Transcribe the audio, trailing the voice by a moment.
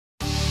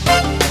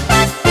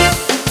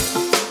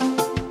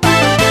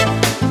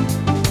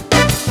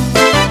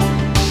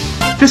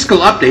Fiscal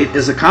Update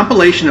is a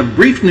compilation of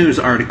brief news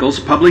articles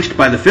published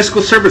by the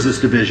Fiscal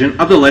Services Division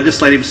of the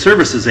Legislative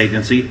Services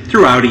Agency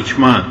throughout each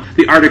month.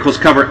 The articles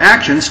cover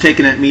actions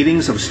taken at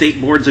meetings of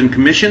state boards and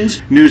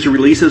commissions, news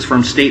releases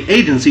from state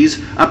agencies,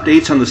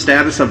 updates on the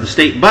status of the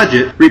state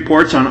budget,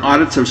 reports on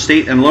audits of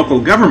state and local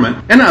government,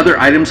 and other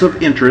items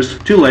of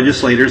interest to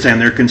legislators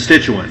and their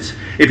constituents.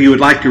 If you would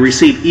like to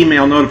receive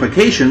email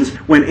notifications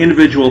when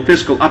individual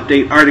Fiscal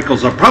Update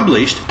articles are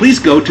published, please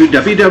go to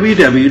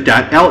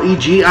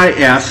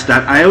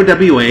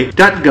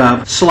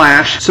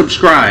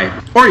www.legis.iowa.gov/subscribe,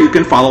 or you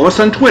can follow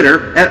us on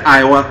Twitter at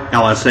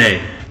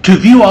 @IowaLSA. To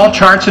view all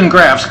charts and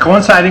graphs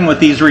coinciding with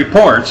these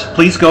reports,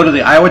 please go to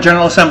the Iowa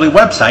General Assembly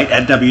website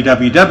at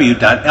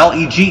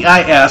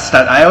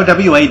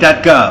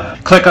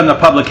www.legis.iowa.gov. Click on the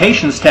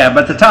Publications tab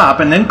at the top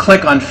and then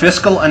click on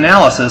Fiscal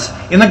Analysis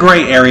in the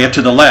gray area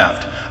to the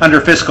left. Under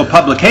Fiscal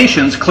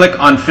Publications, click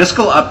on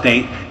Fiscal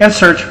Update and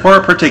search for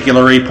a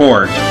particular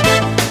report.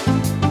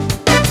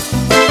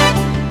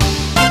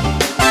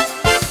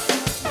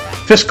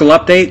 Fiscal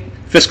Update,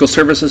 Fiscal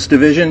Services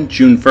Division,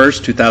 June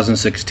 1st,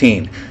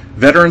 2016.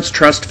 Veterans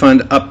Trust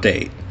Fund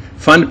Update.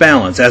 Fund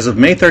balance. As of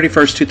May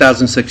 31st,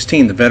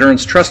 2016, the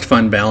Veterans Trust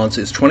Fund balance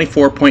is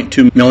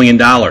 $24.2 million.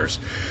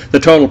 The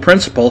total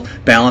principal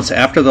balance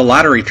after the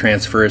lottery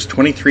transfer is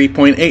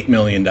 $23.8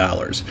 million.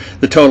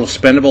 The total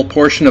spendable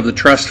portion of the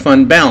trust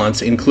fund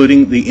balance,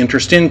 including the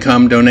interest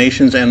income,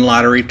 donations, and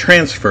lottery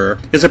transfer,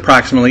 is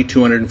approximately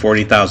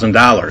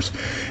 $240,000.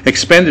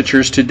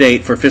 Expenditures to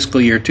date for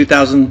fiscal year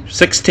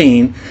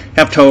 2016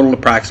 have totaled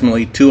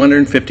approximately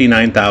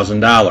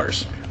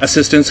 $259,000.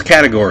 Assistance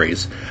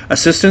categories.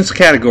 Assistance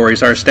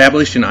categories are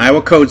established in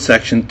Iowa Code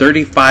Section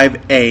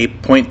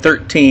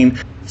 35A.13,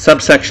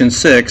 subsection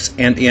 6,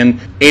 and in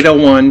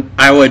 801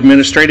 Iowa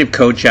Administrative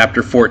Code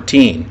Chapter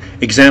 14.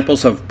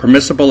 Examples of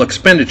permissible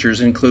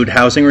expenditures include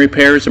housing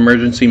repairs,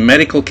 emergency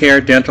medical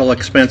care, dental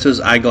expenses,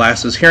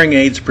 eyeglasses, hearing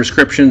aids,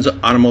 prescriptions,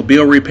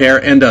 automobile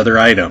repair, and other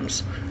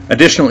items.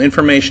 Additional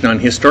information on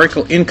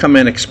historical income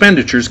and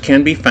expenditures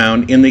can be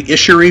found in the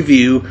Issue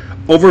Review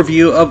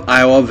Overview of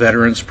Iowa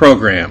Veterans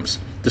Programs.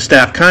 The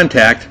staff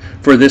contact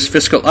for this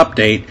fiscal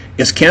update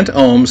is Kent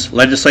Ohms,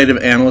 Legislative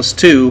Analyst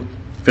 2,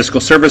 Fiscal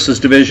Services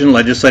Division,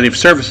 Legislative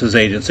Services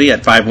Agency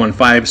at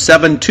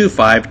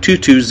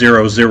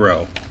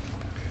 515-725-2200.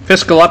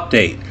 Fiscal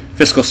Update,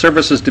 Fiscal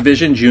Services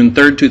Division, June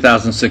 3,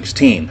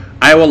 2016.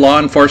 Iowa Law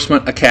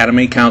Enforcement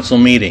Academy Council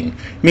Meeting.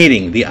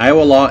 The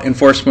Iowa Law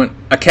Enforcement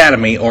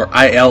Academy, or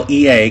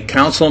ILEA,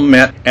 Council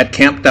met at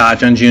Camp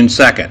Dodge on June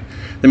 2nd.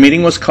 The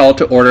meeting was called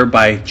to order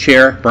by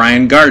Chair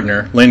Brian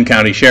Gardner, Linn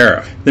County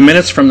Sheriff. The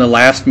minutes from the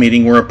last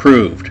meeting were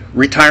approved.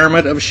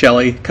 Retirement of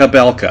Shelley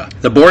Kabelka.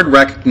 The board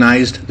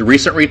recognized the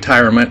recent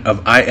retirement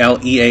of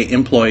ILEA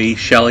employee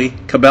Shelley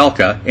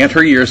Kabelka and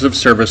her years of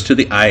service to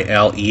the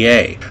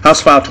ILEA.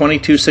 House File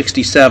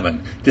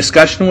 2267.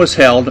 Discussion was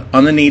held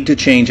on the need to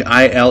change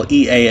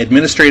ILEA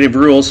Administrative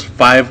Rules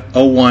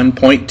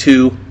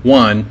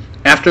 501.21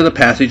 after the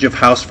passage of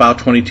House File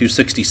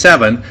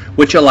 2267,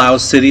 which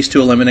allows cities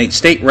to eliminate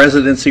state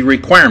residency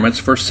requirements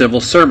for civil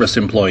service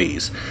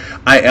employees.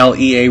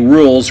 ILEA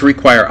rules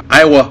require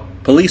Iowa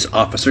police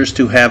officers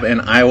to have an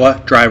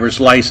Iowa driver's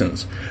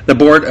license. The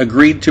board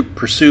agreed to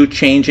pursue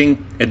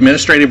changing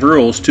administrative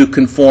rules to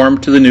conform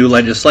to the new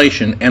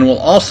legislation and will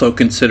also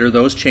consider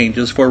those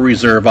changes for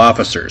reserve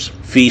officers.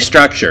 Fee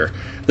structure.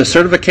 The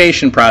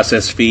certification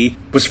process fee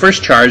was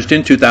first charged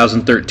in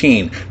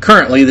 2013.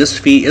 Currently, this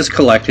fee is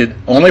collected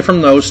only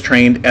from those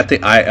trained at the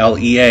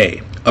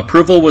ILEA.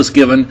 Approval was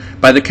given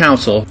by the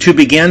Council to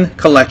begin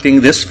collecting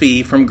this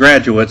fee from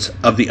graduates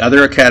of the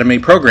other academy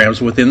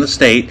programs within the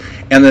state,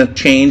 and the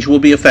change will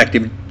be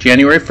effective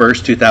January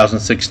 1st,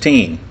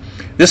 2016.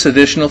 This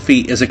additional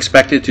fee is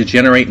expected to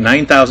generate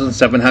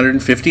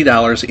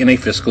 $9,750 in a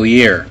fiscal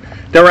year.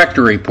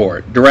 Director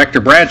report. Director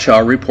Bradshaw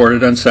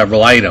reported on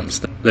several items.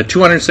 The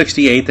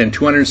 268th and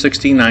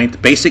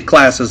 269th basic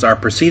classes are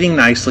proceeding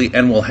nicely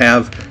and will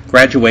have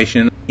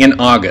graduation in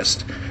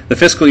August. The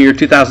fiscal year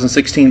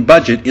 2016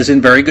 budget is in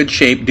very good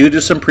shape due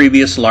to some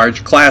previous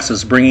large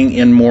classes bringing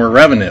in more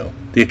revenue.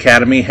 The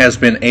Academy has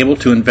been able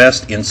to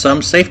invest in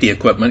some safety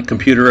equipment,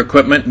 computer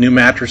equipment, new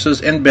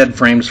mattresses, and bed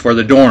frames for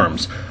the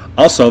dorms.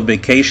 Also,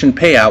 vacation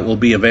payout will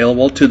be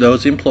available to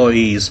those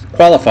employees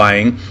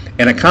qualifying,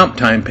 and a comp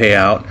time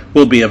payout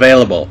will be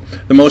available.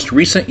 The most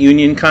recent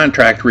union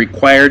contract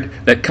required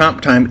that comp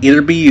time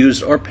either be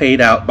used or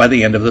paid out by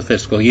the end of the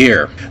fiscal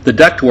year. The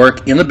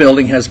ductwork in the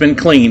building has been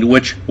cleaned,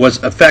 which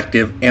was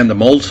effective, and the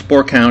mold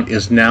spore count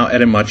is now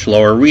at a much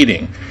lower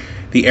reading.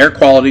 The air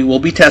quality will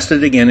be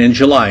tested again in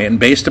July, and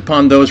based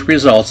upon those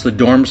results, the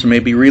dorms may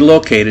be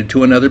relocated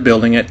to another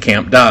building at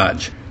Camp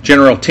Dodge.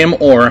 General Tim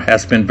Orr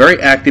has been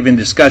very active in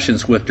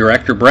discussions with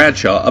Director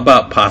Bradshaw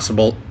about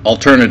possible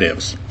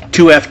alternatives.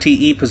 2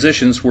 FTE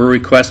positions were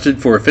requested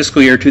for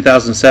fiscal year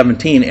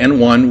 2017, and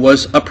one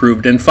was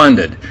approved and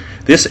funded.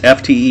 This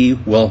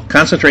FTE will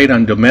concentrate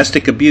on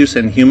domestic abuse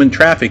and human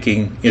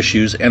trafficking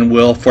issues and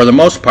will, for the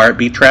most part,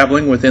 be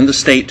traveling within the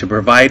state to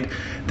provide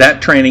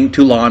that training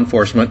to law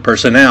enforcement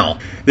personnel.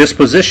 This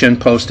position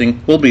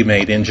posting will be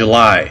made in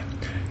July.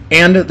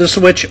 And the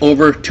switch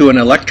over to an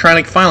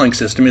electronic filing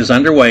system is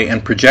underway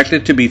and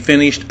projected to be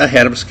finished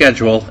ahead of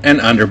schedule and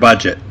under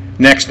budget.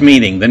 Next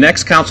meeting. The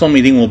next council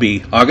meeting will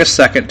be August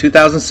 2nd,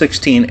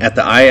 2016 at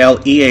the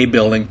ILEA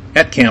building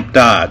at Camp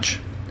Dodge.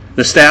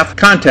 The staff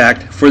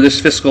contact for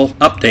this fiscal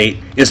update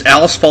is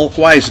Alice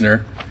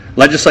Falk-Weisner,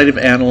 Legislative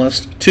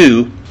Analyst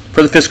 2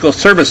 for the Fiscal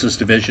Services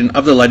Division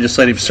of the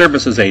Legislative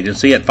Services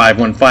Agency at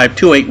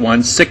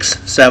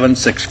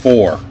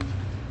 515-281-6764.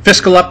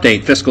 Fiscal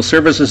Update, Fiscal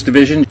Services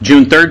Division,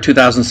 June 3,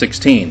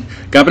 2016.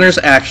 Governor's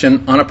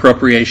Action on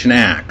Appropriation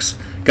Acts.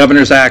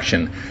 Governor's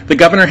Action. The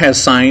Governor has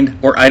signed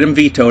or item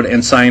vetoed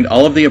and signed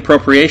all of the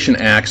appropriation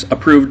acts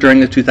approved during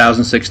the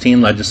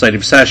 2016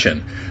 legislative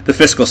session. The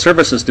Fiscal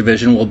Services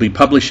Division will be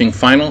publishing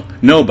final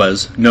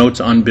NOBAs, Notes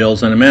on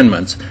Bills and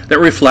Amendments, that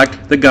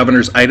reflect the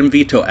Governor's item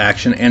veto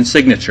action and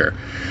signature.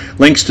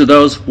 Links to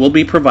those will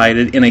be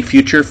provided in a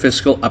future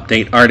Fiscal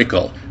Update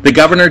article. The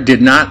Governor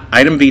did not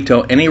item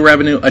veto any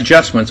revenue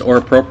adjustments or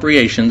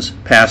appropriations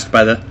passed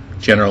by the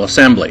General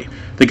Assembly.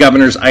 The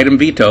Governor's item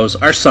vetoes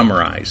are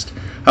summarized.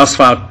 House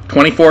File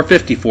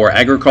 2454,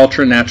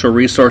 Agriculture and Natural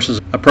Resources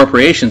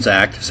Appropriations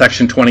Act,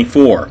 Section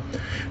 24.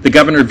 The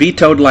Governor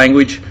vetoed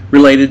language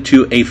related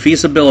to a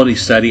feasibility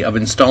study of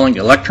installing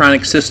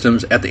electronic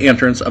systems at the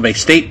entrance of a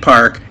state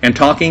park and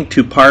talking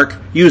to park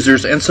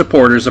users and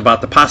supporters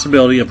about the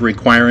possibility of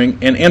requiring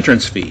an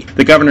entrance fee.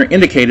 The Governor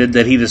indicated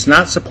that he does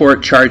not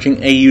support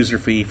charging a user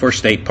fee for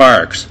state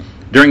parks.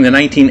 During the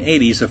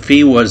 1980s, a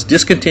fee was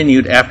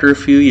discontinued after a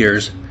few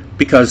years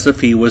because the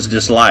fee was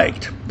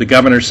disliked. The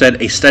Governor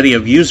said a study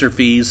of user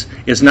fees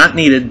is not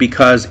needed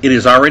because it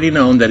is already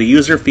known that a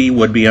user fee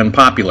would be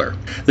unpopular.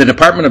 The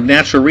Department of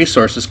Natural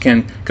Resources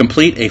can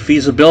complete a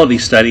feasibility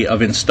study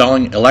of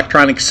installing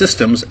electronic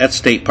systems at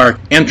state park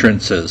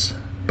entrances,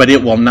 but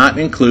it will not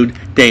include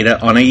data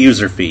on a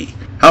user fee.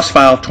 House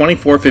File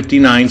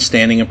 2459,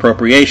 Standing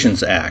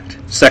Appropriations Act.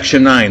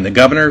 Section 9. The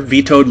Governor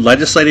vetoed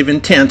legislative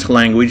intent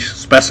language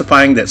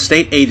specifying that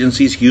state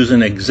agencies use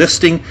an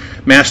existing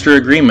master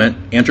agreement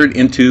entered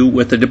into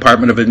with the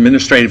Department of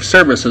Administrative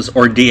Services,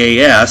 or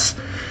DAS,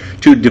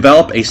 to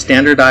develop a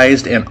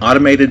standardized and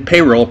automated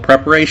payroll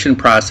preparation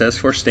process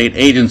for state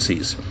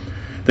agencies.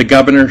 The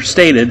Governor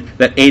stated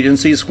that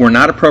agencies were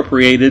not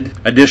appropriated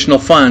additional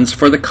funds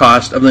for the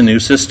cost of the new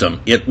system.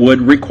 It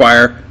would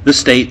require the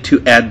state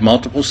to add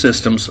multiple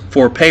systems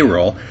for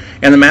payroll,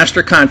 and the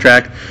master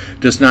contract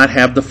does not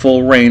have the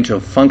full range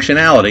of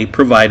functionality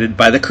provided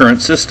by the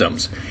current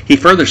systems. He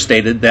further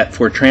stated that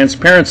for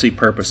transparency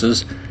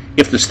purposes,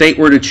 if the state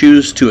were to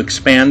choose to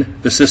expand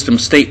the system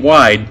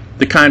statewide,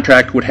 the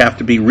contract would have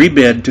to be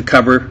rebid to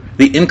cover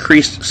the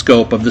increased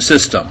scope of the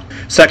system.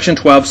 Section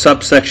 12,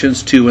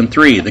 subsections 2 and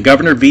 3. The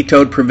Governor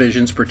vetoed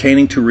provisions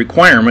pertaining to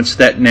requirements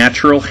that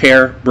natural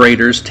hair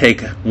braiders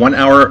take 1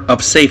 hour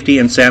of safety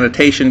and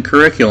sanitation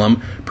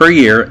curriculum per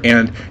year,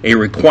 and a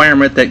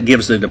requirement that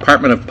gives the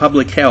Department of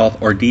Public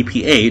Health, or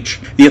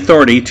DPH, the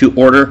authority to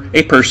order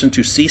a person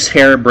to cease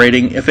hair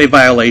braiding if a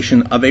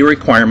violation of a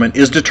requirement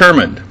is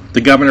determined. The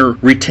Governor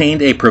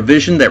retained a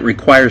provision that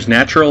requires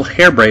natural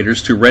hair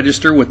braiders to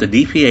register with the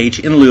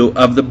DPH in lieu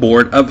of the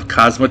Board of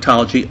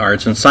Cosmetology,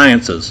 Arts, and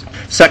Sciences.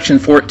 Section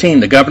 14.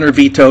 The Governor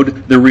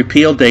vetoed the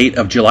repeal date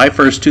of July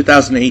 1,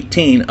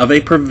 2018 of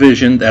a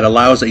provision that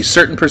allows a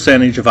certain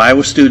percentage of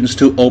Iowa students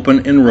to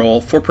open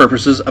enroll for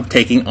purposes of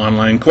taking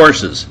online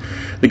courses.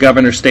 The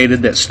Governor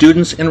stated that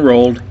students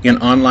enrolled in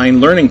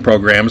online learning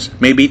programs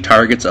may be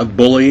targets of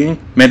bullying,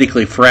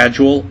 medically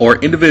fragile, or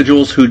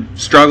individuals who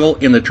struggle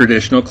in the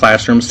traditional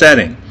classroom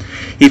setting.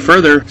 He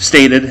further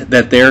stated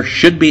that there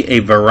should be a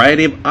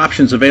variety of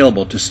options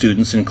available to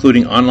students,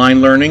 including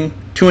online learning,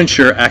 to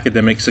ensure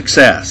academic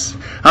success.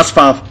 House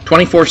File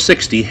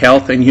 2460,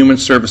 Health and Human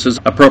Services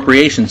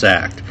Appropriations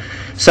Act.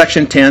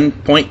 Section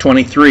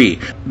 10.23.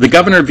 The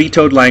Governor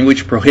vetoed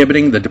language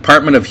prohibiting the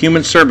Department of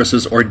Human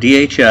Services, or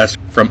DHS,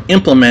 from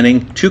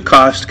implementing two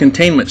cost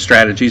containment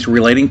strategies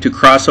relating to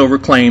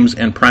crossover claims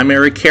and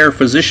primary care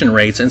physician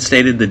rates, and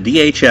stated the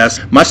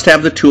DHS must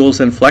have the tools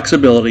and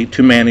flexibility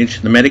to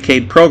manage the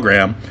Medicaid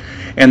program,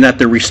 and that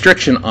the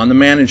restriction on the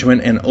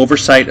management and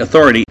oversight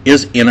authority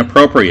is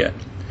inappropriate.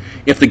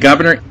 If the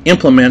Governor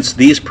implements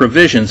these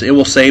provisions, it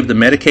will save the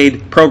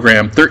Medicaid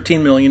program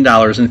 $13 million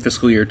in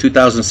fiscal year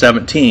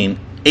 2017,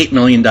 $8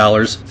 million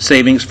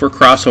savings for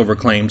crossover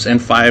claims, and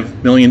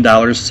 $5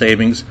 million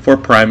savings for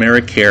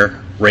primary care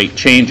rate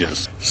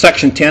changes.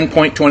 Section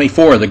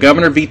 10.24. The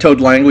Governor vetoed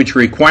language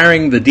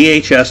requiring the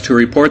DHS to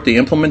report the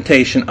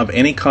implementation of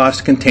any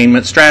cost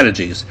containment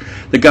strategies.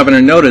 The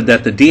Governor noted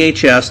that the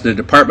DHS, the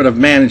Department of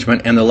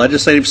Management, and the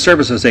Legislative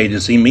Services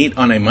Agency meet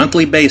on a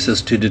monthly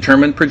basis to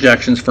determine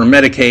projections for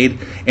Medicaid,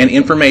 and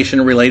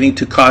information relating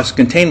to cost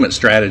containment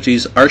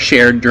strategies are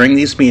shared during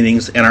these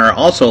meetings and are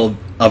also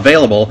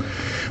available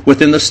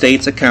within the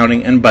state's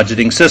accounting and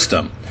budgeting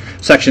system.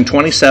 Section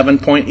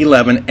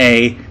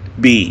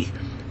 27.11a(b).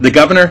 The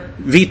governor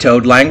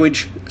vetoed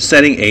language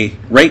setting a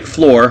rate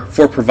floor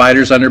for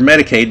providers under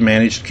Medicaid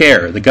managed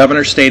care. The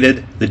governor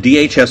stated the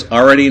DHS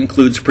already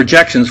includes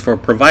projections for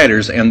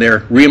providers and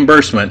their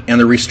reimbursement,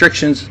 and the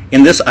restrictions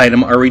in this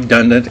item are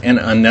redundant and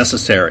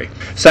unnecessary.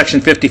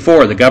 Section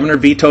 54, the governor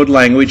vetoed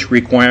language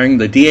requiring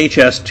the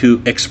DHS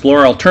to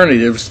explore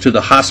alternatives to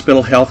the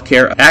hospital health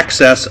care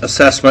access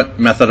assessment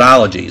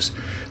methodologies.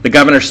 The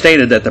governor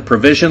stated that the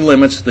provision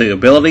limits the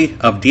ability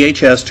of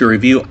DHS to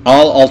review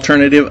all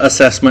alternative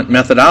assessment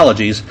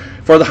methodologies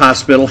for the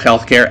hospital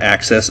healthcare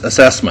access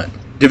assessment.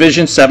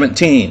 Division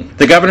 17.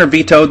 The governor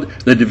vetoed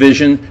the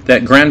division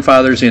that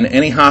grandfathers in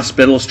any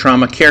hospital's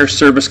trauma care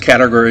service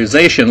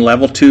categorization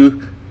Level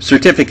 2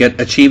 certificate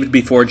achieved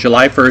before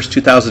July 1,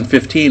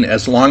 2015,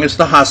 as long as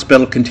the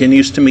hospital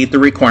continues to meet the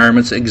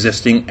requirements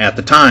existing at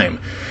the time.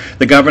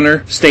 The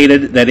governor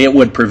stated that it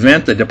would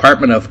prevent the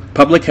Department of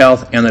Public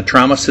Health and the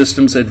Trauma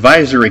Systems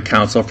Advisory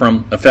Council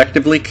from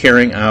effectively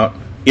carrying out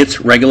its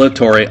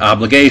regulatory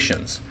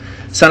obligations.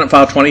 Senate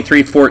File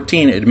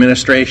 2314,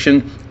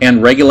 Administration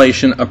and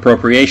Regulation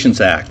Appropriations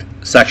Act,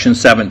 Section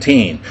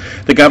 17.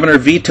 The governor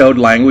vetoed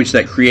language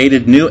that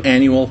created new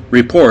annual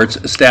reports,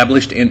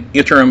 established an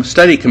interim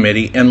study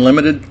committee, and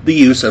limited the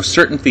use of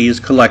certain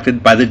fees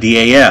collected by the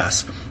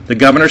DAS. The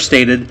governor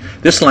stated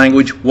this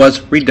language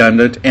was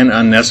redundant and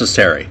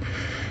unnecessary.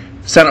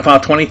 Senate File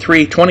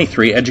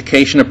 2323,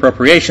 Education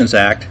Appropriations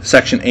Act,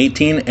 Section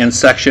 18 and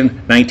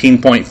Section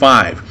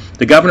 19.5.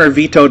 The governor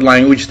vetoed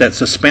language that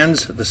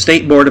suspends the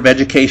State Board of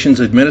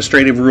Education's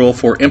administrative rule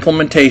for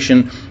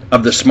implementation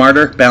of the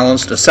Smarter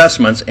Balanced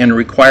Assessments and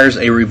requires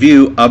a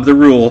review of the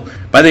rule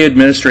by the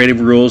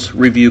Administrative Rules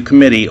Review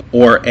Committee,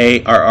 or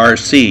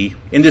ARRC,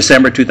 in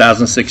December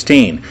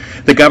 2016.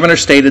 The governor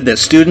stated that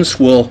students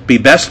will be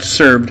best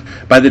served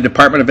by the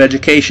Department of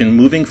Education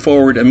moving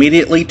forward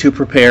immediately to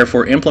prepare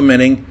for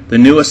implementing the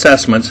new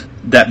assessments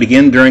that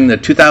begin during the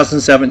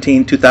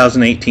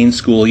 2017-2018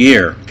 school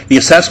year. The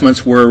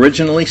assessments were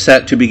originally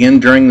set to begin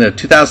during the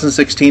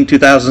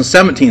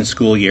 2016-2017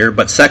 school year,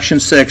 but Section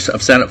 6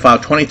 of Senate File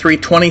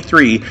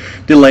 2323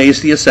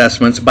 delays the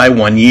assessments by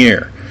 1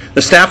 year.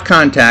 The staff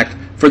contact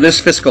for this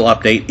fiscal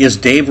update is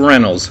Dave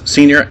Reynolds,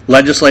 Senior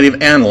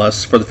Legislative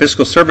Analyst for the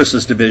Fiscal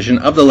Services Division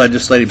of the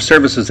Legislative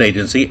Services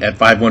Agency at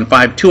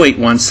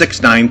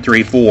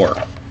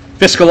 515-281-6934.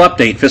 Fiscal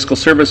Update, Fiscal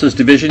Services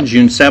Division,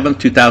 June 7,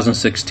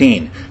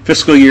 2016.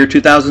 Fiscal Year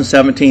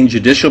 2017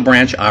 Judicial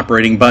Branch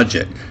Operating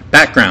Budget.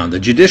 Background: the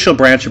Judicial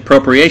Branch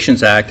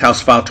Appropriations Act,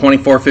 House File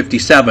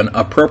 2457,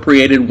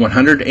 appropriated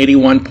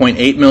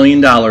 $181.8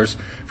 million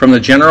from the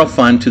General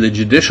Fund to the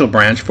Judicial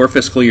Branch for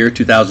fiscal year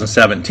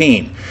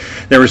 2017.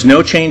 There was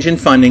no change in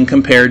funding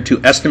compared to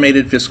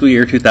estimated fiscal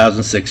year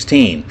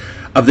 2016.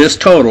 Of this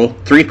total,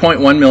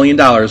 $3.1 million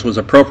was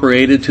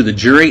appropriated to the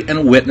Jury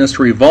and Witness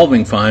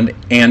Revolving Fund,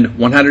 and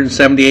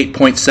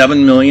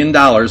 $178.7 million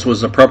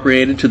was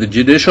appropriated to the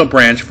Judicial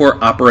Branch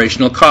for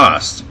operational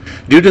costs.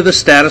 Due to the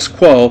status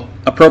quo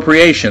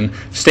appropriation,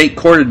 State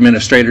Court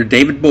Administrator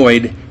David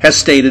Boyd has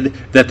stated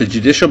that the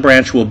Judicial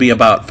Branch will be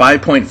about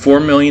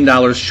 $5.4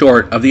 million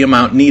short of the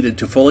amount needed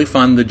to fully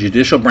fund the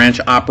Judicial Branch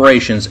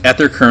operations at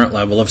their current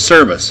level of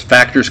service.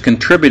 Factors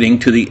contributing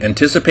to the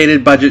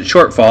anticipated budget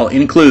shortfall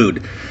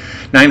include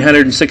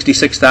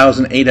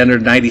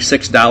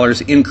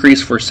 $966,896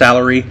 increase for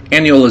salary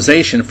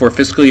annualization for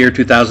fiscal year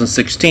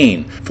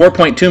 2016,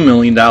 $4.2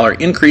 million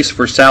increase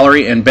for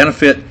salary and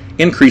benefit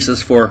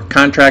increases for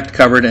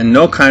contract-covered and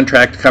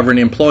no-contract-covered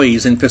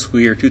employees in fiscal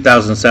year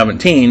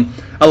 2017,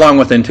 along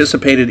with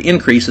anticipated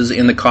increases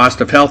in the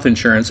cost of health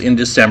insurance in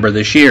December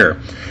this year,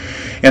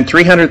 and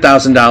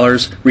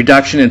 $300,000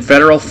 reduction in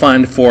federal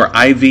fund for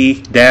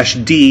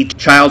IV-D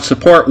child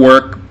support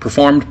work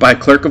performed by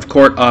clerk of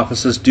court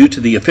offices due to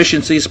the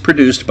efficiencies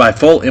produced by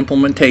full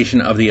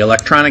implementation of the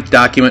Electronic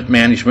Document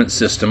Management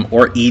System,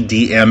 or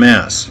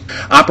EDMS.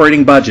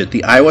 Operating budget.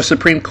 The Iowa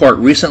Supreme Court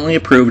recently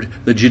approved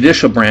the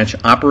Judicial Branch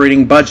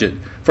operating budget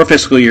for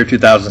fiscal year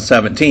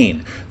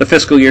 2017. The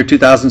fiscal year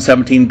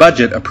 2017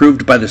 budget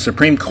approved by the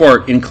Supreme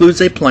Court includes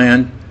a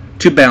plan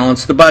to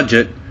balance the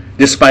budget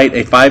despite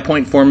a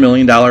 $5.4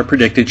 million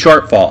predicted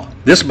shortfall.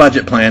 This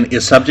budget plan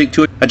is subject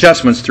to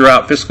adjustments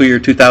throughout fiscal year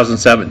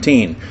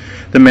 2017.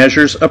 The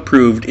measures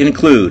approved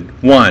include: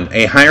 1.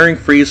 A hiring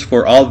freeze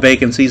for all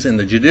vacancies in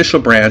the Judicial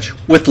Branch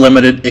with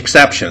limited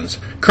exceptions.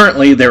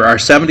 Currently, there are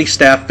 70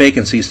 staff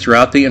vacancies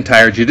throughout the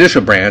entire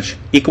Judicial Branch,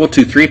 equal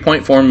to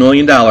 $3.4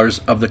 million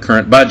of the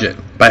current budget.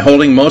 By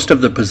holding most of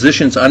the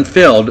positions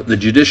unfilled, the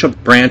Judicial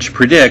Branch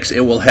predicts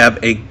it will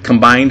have a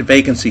combined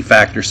vacancy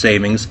factor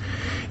savings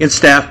in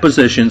staff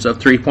positions of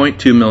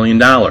 $3.2 million.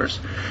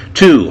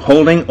 2.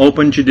 Holding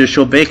open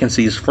judicial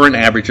vacancies for an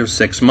average of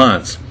 6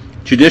 months.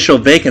 Judicial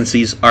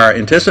vacancies are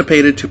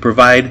anticipated to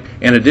provide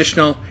an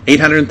additional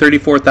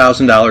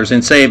 $834,000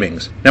 in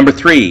savings. Number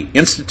 3,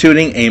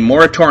 instituting a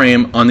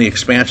moratorium on the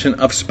expansion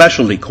of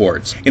specialty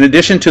courts. In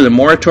addition to the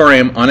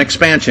moratorium on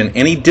expansion,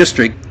 any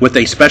district with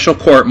a special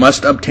court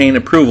must obtain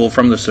approval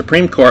from the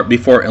Supreme Court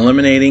before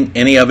eliminating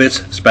any of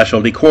its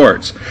specialty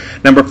courts.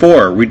 Number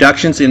 4,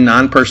 reductions in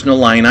non-personal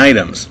line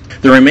items.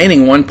 The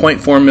remaining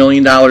 $1.4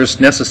 million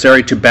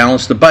necessary to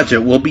balance the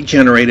budget will be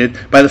generated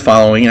by the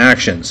following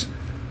actions: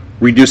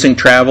 reducing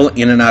travel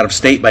in and out of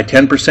state by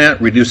 10%,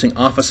 reducing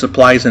office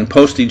supplies and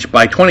postage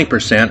by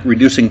 20%,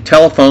 reducing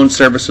telephone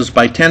services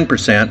by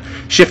 10%,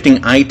 shifting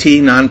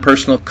IT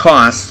non-personal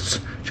costs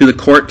to the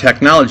Court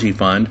Technology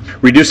Fund,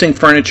 reducing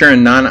furniture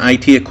and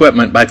non-IT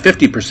equipment by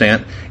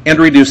 50%, and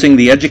reducing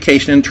the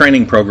education and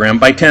training program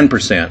by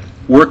 10%.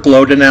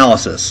 Workload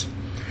analysis.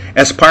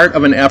 As part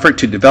of an effort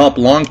to develop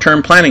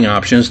long-term planning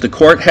options, the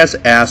Court has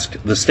asked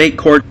the State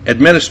Court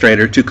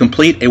Administrator to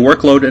complete a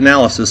workload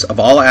analysis of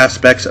all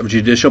aspects of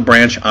judicial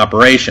branch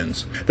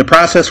operations. The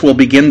process will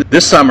begin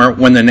this summer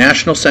when the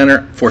National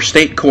Center for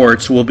State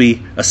Courts will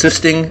be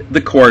assisting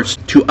the courts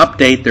to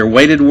update their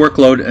weighted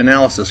workload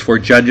analysis for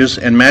judges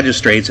and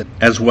magistrates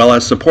as well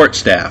as support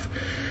staff.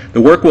 The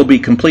work will be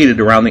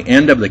completed around the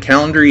end of the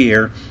calendar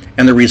year,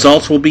 and the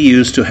results will be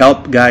used to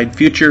help guide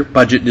future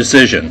budget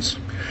decisions.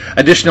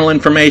 Additional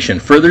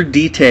information, further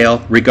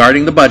detail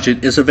regarding the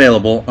budget is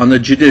available on the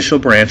Judicial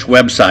Branch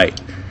website.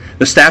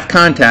 The staff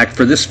contact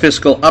for this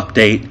fiscal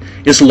update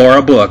is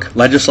Laura Book,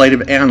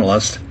 Legislative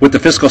Analyst with the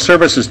Fiscal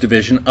Services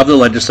Division of the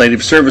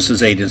Legislative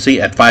Services Agency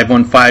at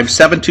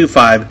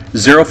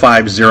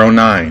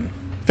 515-725-0509.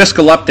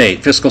 Fiscal Update,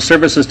 Fiscal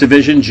Services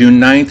Division, June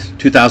 9,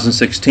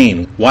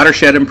 2016.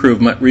 Watershed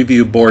Improvement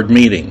Review Board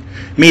Meeting.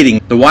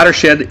 The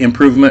Watershed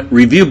Improvement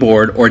Review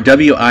Board, or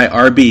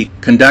WIRB,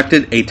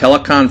 conducted a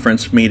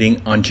teleconference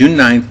meeting on June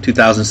 9,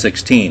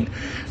 2016.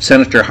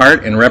 Senator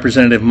Hart and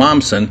Representative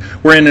Mommsen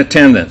were in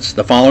attendance.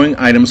 The following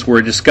items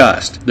were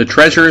discussed. The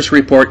Treasurer's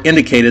report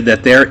indicated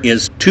that there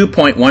is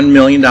 $2.1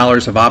 million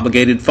of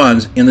obligated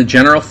funds in the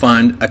general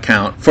fund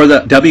account for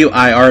the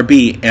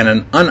WIRB and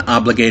an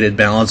unobligated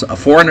balance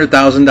of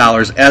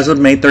 $400,000 as of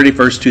May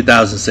 31,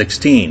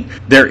 2016.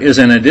 There is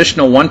an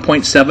additional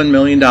 $1.7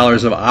 million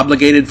of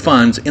obligated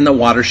funds in the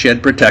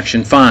Watershed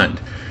Protection Fund.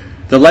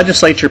 The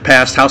legislature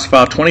passed House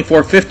File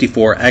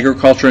 2454,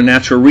 Agriculture and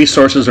Natural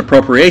Resources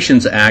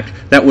Appropriations Act,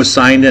 that was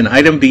signed and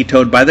item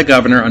vetoed by the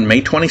governor on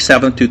May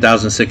 27,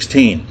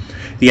 2016.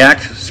 The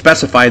act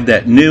specified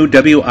that new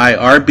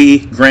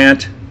WIRB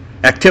grant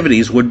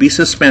activities would be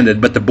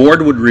suspended, but the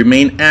board would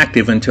remain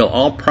active until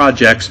all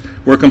projects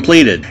were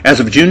completed.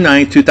 As of June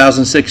 9,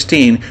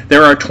 2016,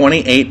 there are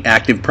 28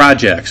 active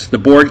projects. The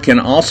board can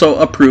also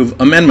approve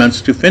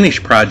amendments to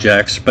finished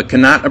projects, but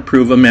cannot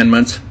approve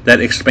amendments that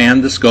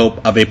expand the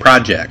scope of a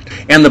project.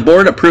 And the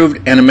board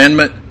approved an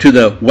amendment to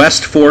the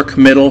West Fork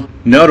Middle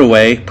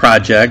Nodaway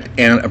project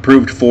and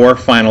approved 4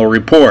 final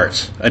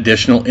reports.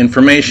 Additional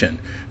information.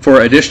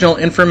 For additional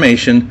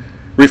information,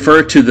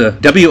 refer to the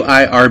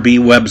WIRB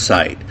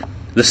website.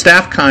 The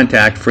staff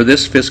contact for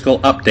this fiscal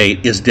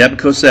update is Deb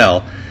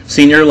Cosell,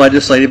 Senior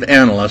Legislative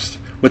Analyst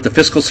with the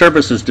Fiscal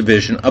Services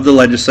Division of the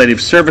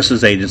Legislative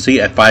Services Agency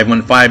at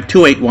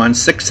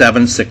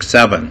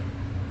 515-281-6767.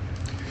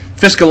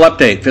 Fiscal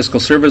Update,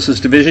 Fiscal Services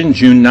Division,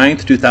 June 9,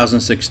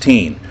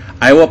 2016.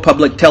 Iowa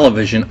Public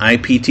Television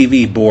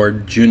IPTV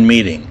Board June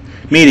meeting.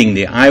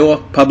 The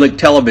Iowa Public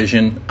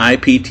Television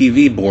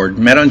IPTV Board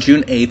met on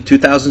June 8,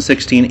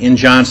 2016 in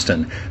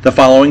Johnston. The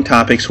following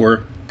topics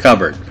were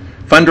covered.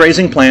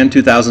 Fundraising Plan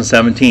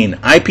 2017.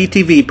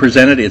 IPTV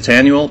presented its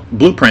annual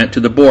blueprint to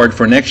the board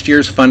for next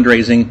year's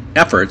fundraising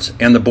efforts,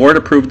 and the board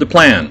approved the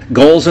plan.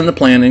 Goals in the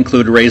plan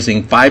include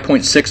raising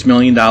 $5.6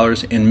 million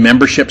in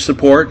membership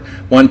support,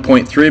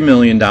 $1.3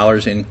 million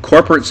in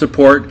corporate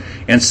support,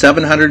 and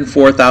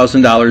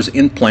 $704,000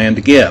 in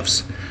planned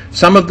gifts.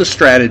 Some of the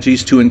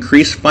strategies to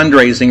increase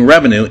fundraising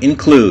revenue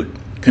include: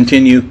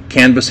 continue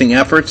canvassing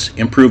efforts,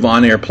 improve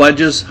on-air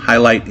pledges,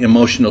 highlight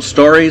emotional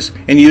stories,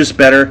 and use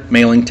better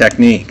mailing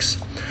techniques.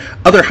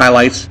 Other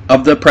highlights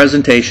of the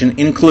presentation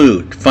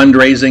include: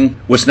 fundraising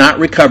was not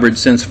recovered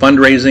since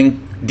fundraising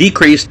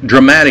decreased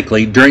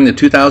dramatically during the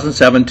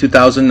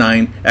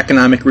 2007-2009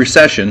 economic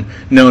recession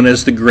known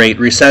as the Great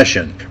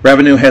Recession.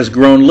 Revenue has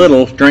grown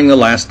little during the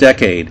last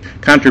decade.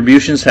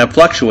 Contributions have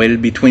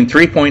fluctuated between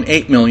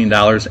 $3.8 million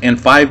and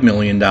 $5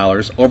 million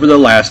over the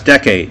last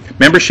decade.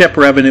 Membership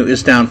revenue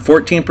is down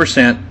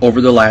 14% over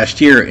the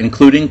last year,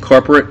 including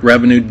corporate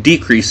revenue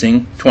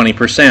decreasing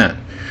 20%.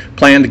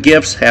 Planned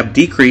gifts have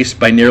decreased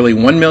by nearly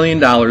 $1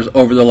 million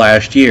over the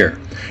last year,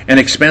 and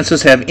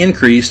expenses have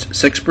increased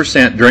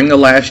 6% during the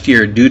last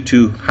year due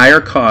to higher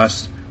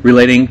costs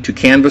relating to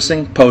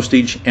canvassing,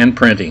 postage, and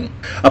printing.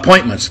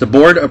 Appointments. The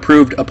board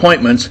approved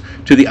appointments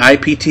to the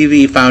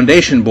IPTV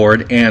Foundation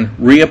Board and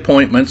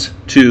reappointments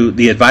to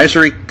the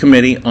Advisory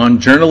Committee on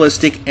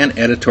Journalistic and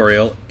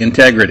Editorial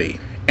Integrity.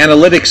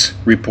 Analytics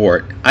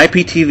Report.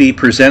 IPTV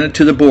presented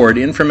to the board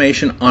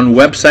information on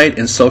website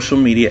and social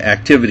media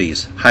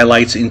activities.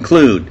 Highlights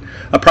include: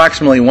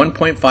 approximately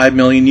 1.5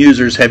 million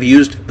users have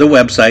used the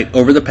website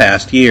over the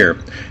past year.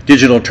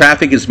 Digital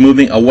traffic is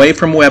moving away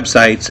from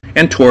websites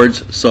and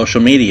towards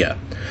social media.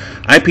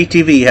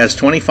 IPTV has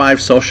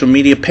 25 social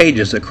media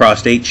pages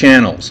across 8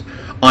 channels.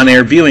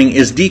 On-air viewing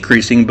is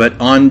decreasing, but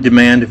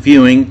on-demand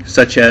viewing,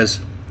 such as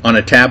on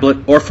a tablet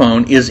or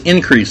phone, is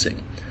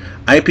increasing.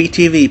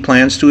 IPTV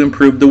plans to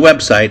improve the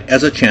website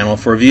as a channel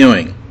for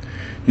viewing.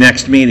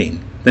 Next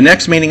meeting. The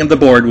next meeting of the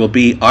board will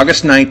be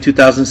August 9,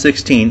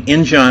 2016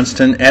 in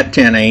Johnston at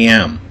 10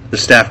 a.m. The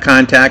staff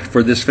contact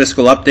for this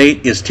fiscal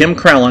update is Tim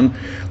Krellen,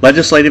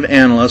 Legislative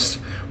Analyst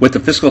with the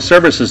Fiscal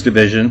Services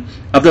Division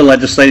of the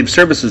Legislative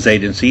Services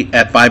Agency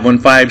at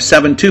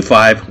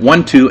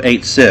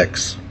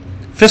 515-725-1286.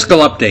 Fiscal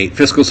Update,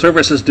 Fiscal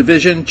Services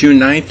Division, June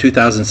 9,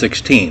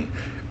 2016.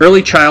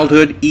 Early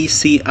Childhood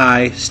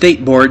ECI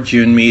State Board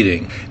June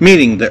Meeting.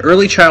 The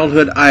Early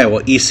Childhood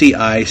Iowa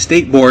ECI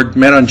State Board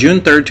met on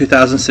June 3,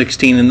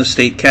 2016 in the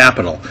state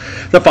capitol.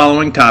 The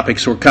following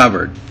topics were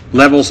covered.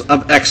 Levels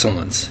of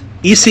Excellence.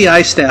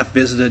 ECI staff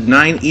visited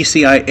 9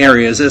 ECI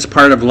areas as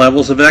part of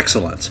Levels of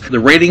Excellence, the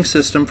rating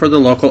system for the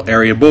local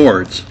area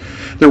boards.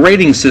 The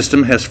rating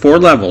system has 4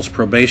 levels: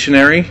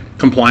 probationary,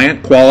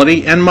 compliant,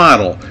 quality, and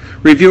model.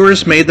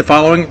 Reviewers made the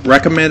following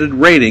recommended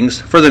ratings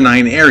for the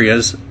 9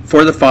 areas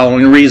for the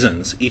following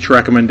reasons. Each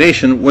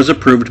recommendation was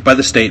approved by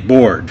the state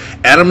board.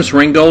 Adams,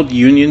 Ringgold,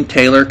 Union,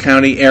 Taylor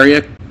County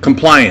area,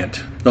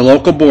 compliant. The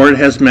local board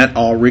has met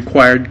all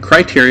required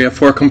criteria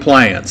for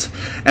compliance.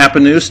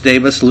 Appanoose,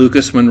 Davis,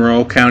 Lucas,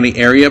 Monroe County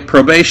area,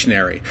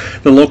 probationary.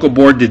 The local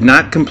board did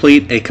not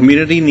complete a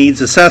community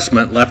needs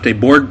assessment, left a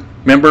board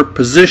member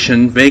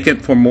position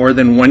vacant for more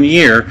than 1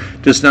 year,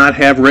 does not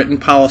have written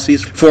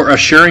policies for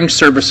assuring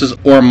services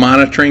or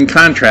monitoring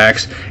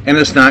contracts, and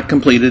has not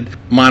completed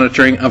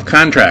monitoring of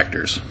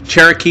contractors.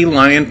 Cherokee,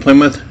 Lyon,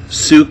 Plymouth,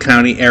 Sioux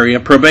County area,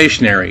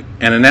 probationary.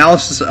 An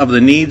analysis of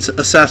the needs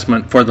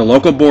assessment for the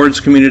local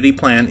board's community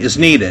plan is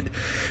needed.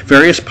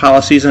 Various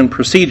policies and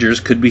procedures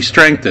could be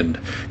strengthened.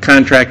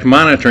 Contract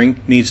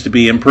monitoring needs to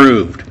be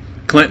improved.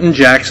 Clinton,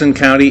 Jackson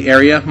County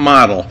area,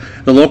 model.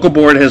 The local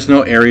board has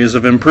no areas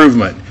of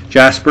improvement.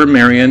 Jasper,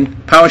 Marion,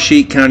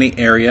 Poweshiek County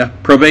area,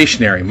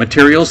 probationary.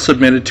 Materials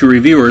submitted to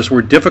reviewers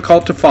were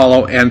difficult to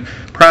follow and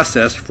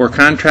processed for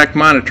contract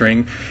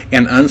monitoring,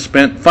 and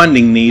unspent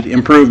funding need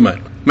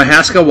improvement.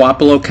 Mahaska,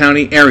 Wapello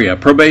County area,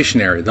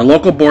 probationary. The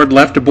local board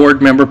left a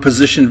board member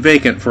position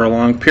vacant for a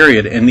long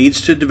period and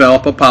needs to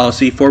develop a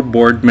policy for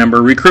board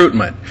member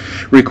recruitment.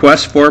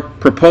 Requests for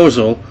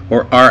proposal,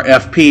 or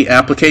RFP,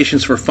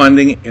 applications for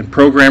funding and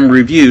program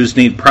reviews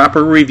need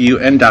proper review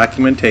and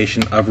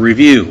documentation of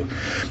review.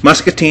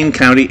 Muscatine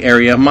County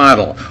area,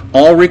 model.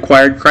 All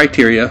required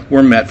criteria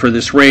were met for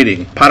this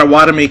rating.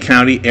 Pottawatomie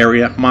County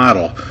area,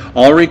 model.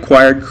 All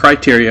required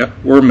criteria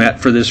were met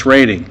for this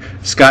rating.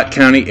 Scott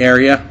County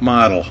area,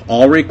 model.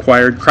 All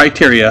required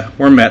criteria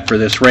were met for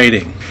this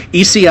rating.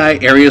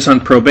 ECI areas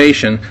on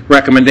probation,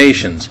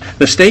 recommendations.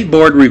 The state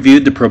board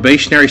reviewed the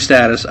probationary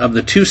status of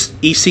the 2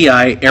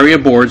 ECI area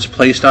boards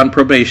placed on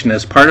probation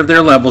as part of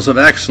their levels of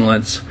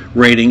excellence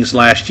ratings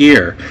last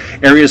year.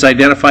 Areas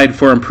identified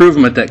for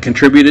improvement that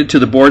contributed to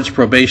the board's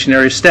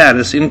probationary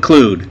status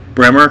include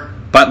Bremer,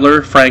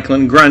 Butler,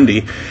 Franklin,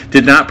 Grundy.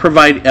 Did not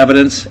provide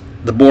evidence.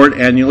 The board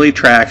annually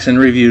tracks and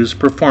reviews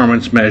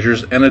performance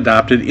measures and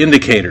adopted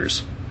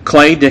indicators.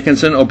 Clay,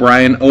 Dickinson,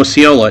 O'Brien,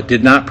 Osceola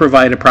did not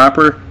provide a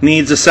proper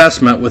needs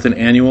assessment with an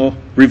annual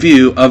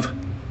review of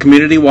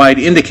community-wide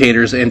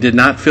indicators and did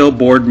not fill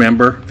board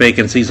member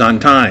vacancies on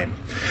time.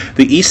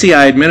 The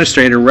ECI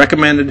administrator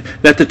recommended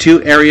that the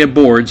 2 area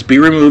boards be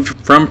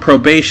removed from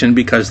probation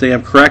because they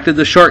have corrected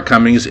the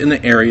shortcomings in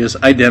the areas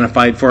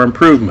identified for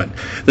improvement.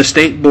 The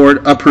state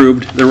board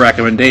approved the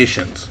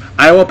recommendations.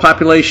 Iowa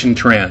population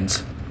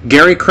trends.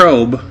 Gary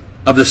Krob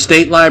of the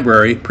State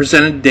Library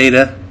presented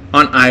data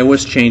on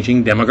Iowa's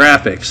changing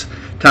demographics.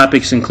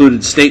 Topics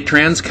included state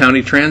trends,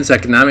 county trends,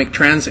 economic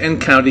trends,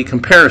 and county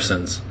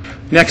comparisons.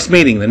 Next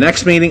meeting. The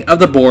next meeting of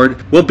the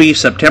board will be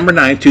September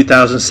 9,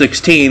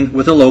 2016,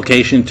 with a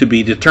location to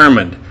be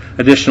determined.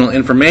 Additional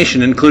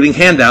information, including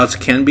handouts,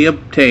 can be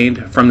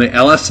obtained from the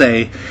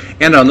LSA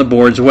and on the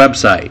board's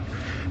website.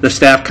 The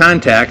staff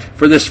contact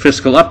for this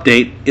fiscal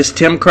update is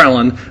Tim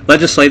Krellen,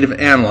 Legislative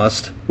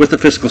Analyst with the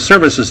Fiscal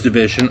Services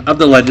Division of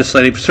the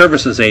Legislative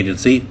Services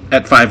Agency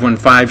at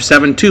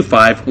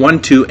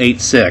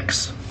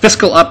 515-725-1286.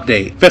 Fiscal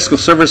Update, Fiscal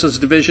Services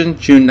Division,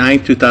 June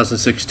 9,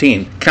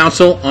 2016.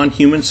 Council on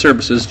Human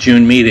Services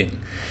June Meeting.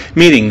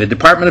 The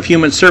Department of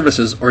Human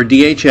Services, or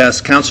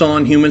DHS, Council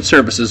on Human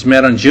Services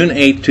met on June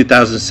 8,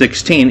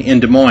 2016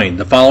 in Des Moines.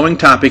 The following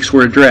topics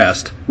were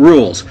addressed.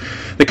 Rules.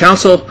 The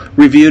Council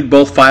reviewed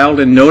both filed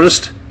and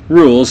noticed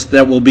rules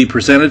that will be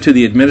presented to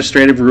the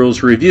Administrative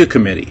Rules Review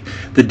Committee.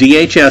 The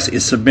DHS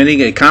is submitting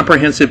a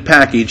comprehensive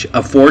package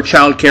of 4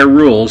 child care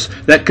rules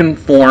that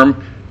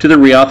conform to the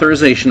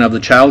reauthorization of the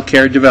Child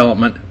Care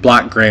Development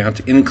Block Grant,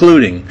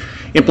 including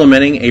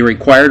implementing a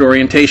required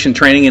orientation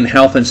training in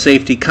health and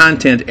safety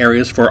content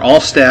areas for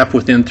all staff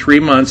within 3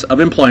 months of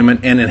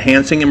employment and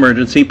enhancing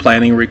emergency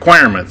planning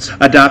requirements,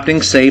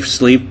 adopting safe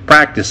sleep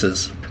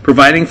practices,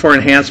 providing for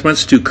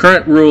enhancements to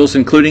current rules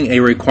including a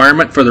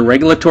requirement for the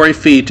regulatory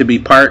fee to be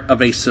part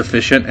of a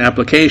sufficient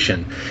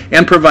application,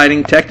 and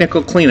providing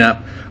technical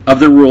cleanup of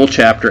the rule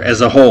chapter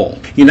as a whole.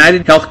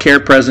 United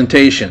Healthcare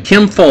presentation.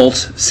 Kim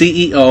Foltz,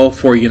 CEO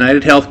for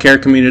United Healthcare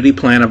Community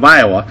Plan of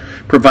Iowa,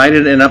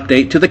 provided an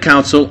update to the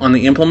Council on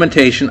the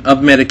implementation of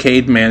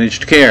Medicaid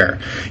managed care.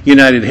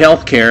 United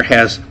Healthcare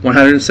has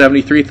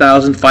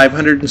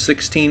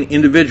 173,516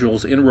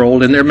 individuals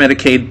enrolled in their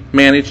Medicaid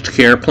managed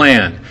care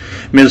plan.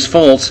 Ms.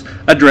 Foltz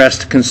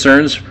addressed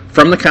concerns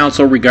from the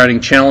Council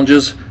regarding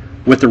challenges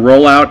with the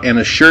rollout and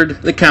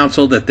assured the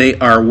Council that they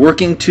are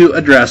working to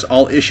address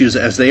all issues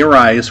as they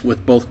arise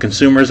with both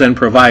consumers and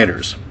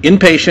providers.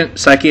 Inpatient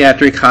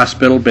psychiatric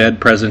hospital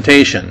bed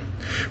presentation.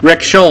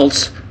 Rick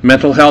Schultz,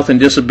 Mental Health and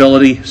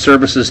Disability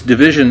Services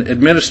Division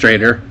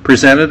Administrator,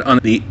 presented on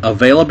the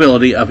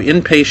availability of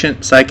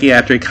inpatient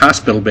psychiatric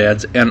hospital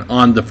beds and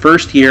on the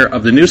first year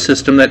of the new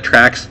system that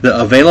tracks the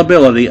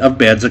availability of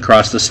beds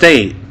across the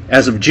state.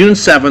 As of June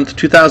 7,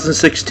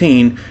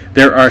 2016,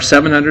 there are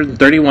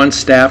 731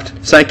 staffed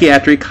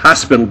psychiatric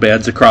hospital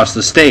beds across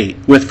the state,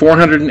 with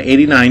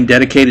 489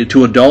 dedicated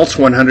to adults,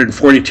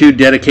 142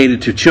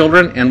 dedicated to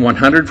children, and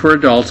 100 for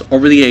adults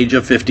over the age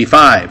of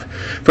 55.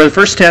 For the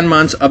first 10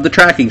 months of the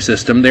tracking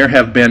system, there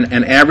have been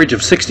an average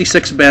of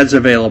 66 beds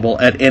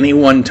available at any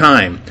one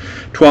time,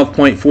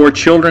 12.4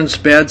 children's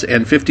beds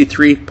and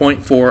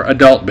 53.4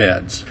 adult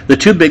beds. The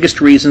two biggest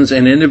reasons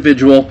an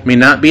individual may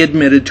not be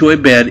admitted to a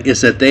bed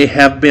is that they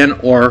have been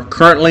or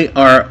currently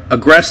are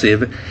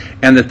aggressive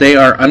and that they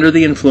are under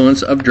the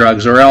influence of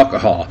drugs or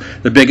alcohol.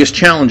 The biggest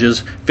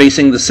challenges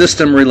facing the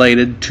system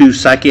related to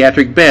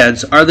psychiatric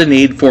beds are the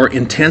need for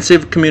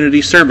intensive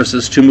community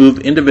services to move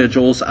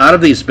individuals out of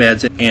these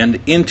beds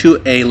and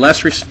into a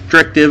less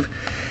restrictive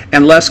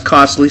and less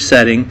costly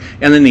setting,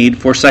 and the need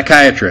for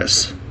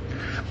psychiatrists.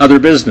 Other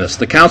business.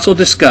 The Council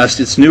discussed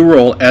its new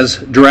role as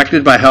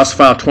directed by House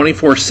File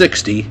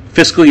 2460,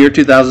 Fiscal Year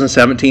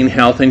 2017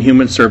 Health and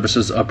Human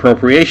Services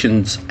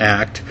Appropriations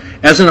Act,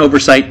 as an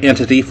oversight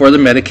entity for the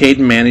Medicaid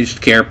Managed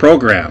Care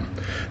Program.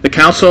 The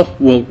Council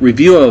will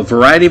review a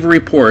variety of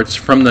reports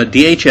from the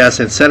DHS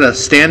and set a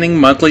standing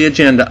monthly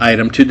agenda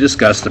item to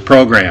discuss the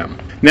program.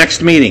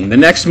 Next meeting. The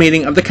next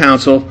meeting of the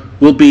Council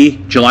will be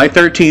July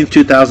 13,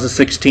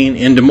 2016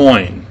 in Des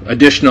Moines.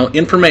 Additional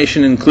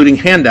information, including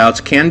handouts,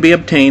 can be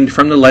obtained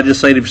from the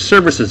Legislative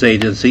Services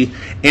Agency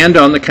and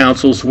on the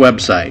Council's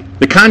website.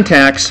 The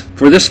contacts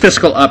for this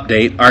fiscal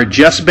update are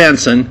Jess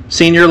Benson,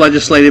 Senior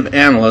Legislative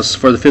Analyst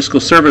for the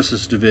Fiscal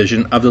Services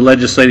Division of the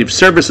Legislative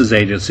Services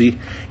Agency,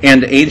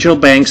 and Angel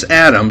Banks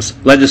Adams,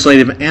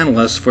 Legislative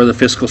Analyst for the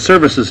Fiscal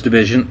Services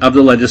Division of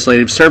the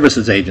Legislative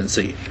Services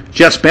Agency.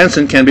 Jess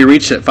Benson can be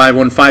reached at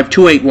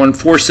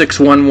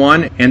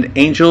 515-281-4611, and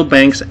Angel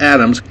Banks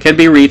Adams can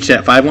be reached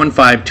at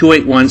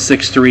 515-281-6301.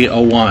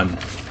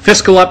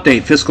 Fiscal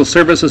Update, Fiscal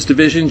Services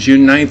Division,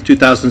 June 9,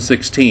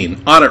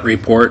 2016. Audit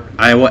Report,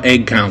 Iowa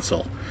Ag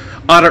Council.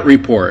 Audit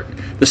Report.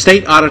 The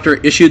State Auditor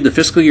issued the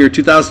Fiscal Year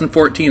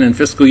 2014 and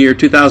Fiscal Year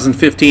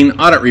 2015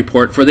 Audit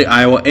Report for the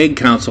Iowa Ag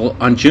Council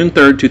on June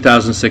 3,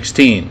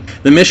 2016.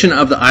 The mission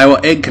of the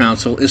Iowa Ag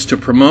Council is to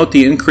promote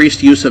the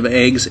increased use of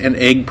eggs and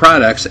egg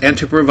products and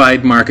to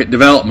provide market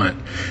development.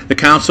 The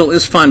Council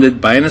is funded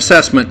by an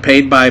assessment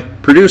paid by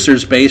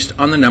producers based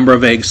on the number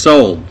of eggs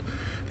sold.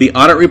 The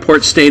audit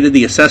report stated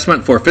the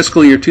assessment for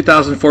fiscal year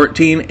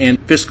 2014 and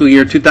fiscal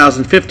year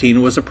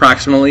 2015 was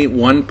approximately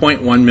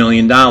 $1.1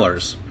 million.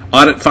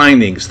 Audit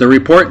findings. The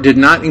report did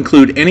not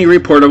include any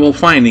reportable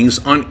findings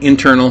on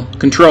internal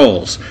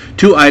controls.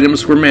 Two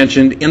items were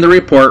mentioned in the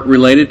report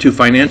related to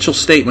financial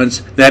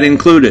statements that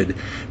included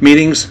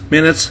meetings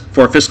minutes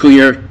for fiscal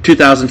year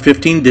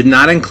 2015 did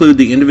not include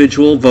the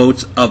individual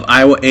votes of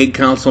Iowa Ag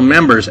Council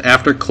members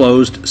after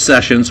closed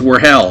sessions were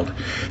held.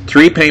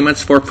 3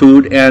 payments for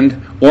food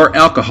and or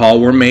alcohol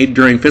were made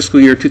during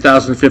fiscal year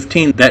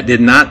 2015 that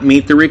did not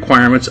meet the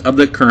requirements of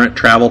the current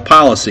travel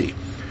policy.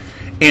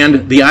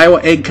 And the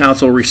Iowa Ag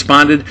Council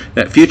responded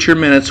that future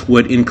minutes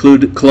would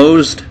include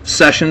closed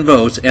session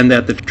votes and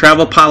that the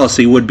travel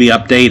policy would be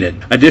updated.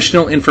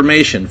 Additional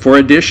information. For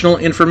additional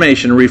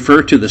information,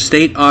 refer to the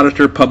State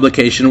Auditor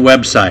publication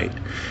website.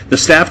 The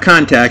staff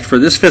contact for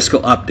this fiscal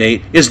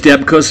update is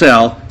Deb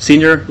Cosell,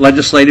 Senior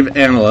Legislative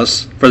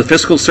Analyst for the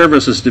Fiscal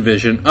Services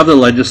Division of the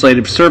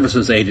Legislative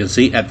Services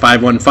Agency at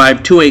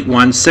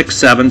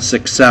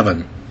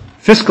 515-281-6767.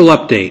 Fiscal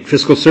Update,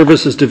 Fiscal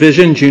Services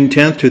Division, June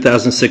 10,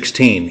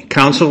 2016.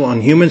 Council on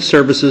Human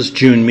Services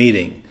June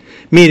Meeting.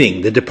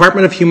 The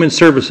Department of Human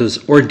Services,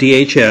 or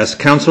DHS,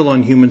 Council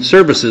on Human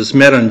Services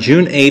met on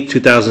June 8,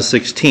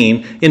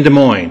 2016 in Des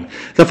Moines.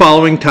 The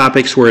following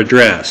topics were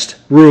addressed.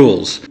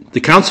 Rules. The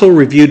Council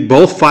reviewed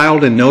both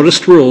filed and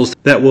noticed rules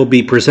that will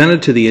be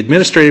presented to the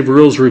Administrative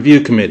Rules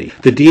Review Committee.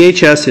 The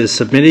DHS is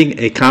submitting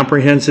a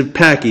comprehensive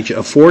package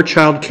of 4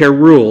 child care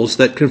rules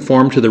that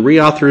conform to the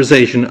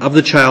reauthorization of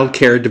the Child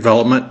Care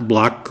Development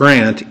Block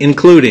Grant,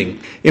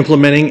 including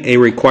implementing a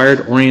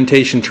required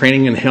orientation,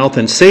 training, and health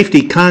and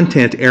safety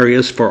content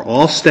areas for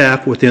all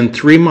staff within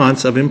 3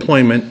 months of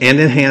employment and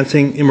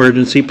enhancing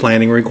emergency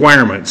planning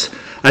requirements,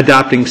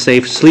 adopting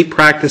safe sleep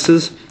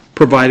practices,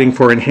 providing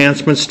for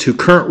enhancements to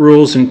current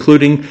rules,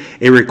 including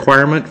a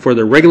requirement for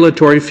the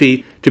regulatory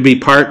fee to be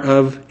part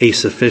of a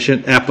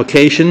sufficient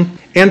application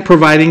and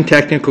providing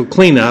technical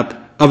cleanup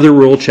of the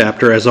rule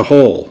chapter as a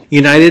whole.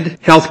 United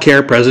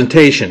Healthcare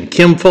presentation.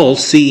 Kim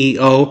Fultz,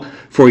 CEO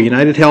for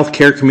United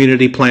Healthcare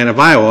Community Plan of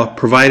Iowa,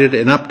 provided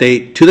an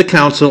update to the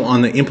Council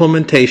on the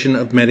implementation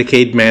of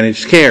Medicaid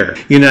managed care.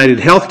 United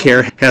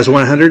Healthcare has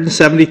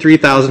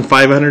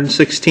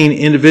 173,516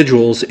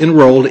 individuals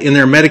enrolled in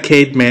their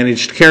Medicaid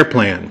managed care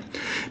plan.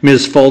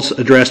 Ms. Fultz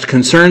addressed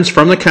concerns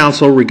from the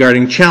Council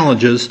regarding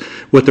challenges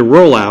with the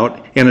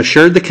rollout and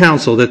assured the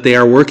Council that they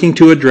are working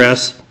to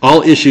address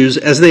all issues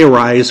as they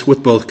arise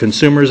with both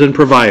consumers and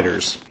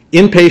providers.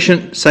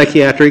 Inpatient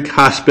Psychiatric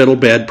Hospital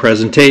Bed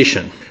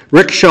presentation.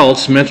 Rick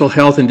Schultz, Mental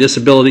Health and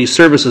Disability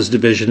Services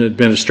Division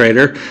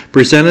Administrator,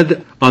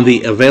 presented on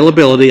the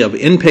availability of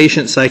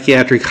inpatient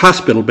psychiatric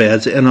hospital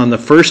beds and on the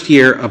first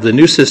year of the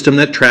new system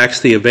that tracks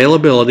the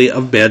availability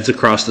of beds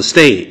across the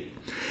state.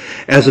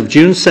 As of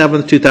June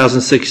 7,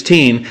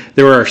 2016,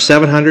 there are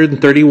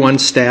 731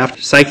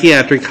 staffed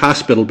psychiatric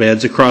hospital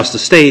beds across the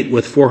state,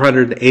 with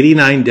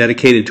 489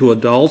 dedicated to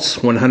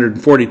adults,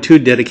 142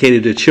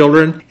 dedicated to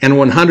children, and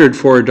 100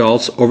 for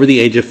adults over the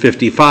age of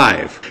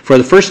 55. For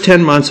the first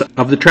 10 months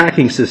of the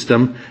tracking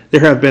system,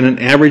 there have been an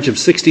average of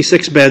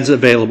 66 beds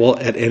available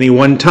at any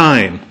one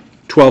time,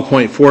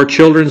 12.4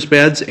 children's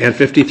beds and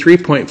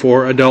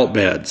 53.4 adult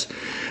beds.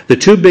 The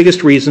two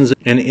biggest reasons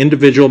an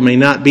individual may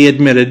not be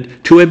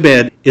admitted to a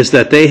bed is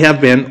that they have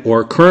been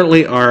or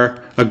currently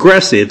are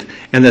aggressive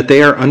and that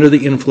they are under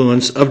the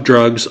influence of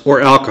drugs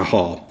or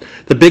alcohol.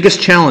 The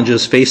biggest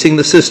challenges facing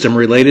the system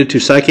related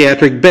to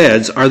psychiatric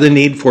beds are the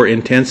need for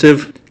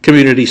intensive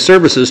community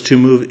services to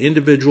move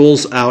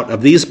individuals out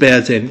of these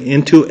beds and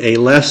into a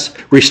less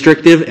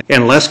restrictive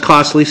and less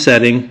costly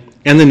setting,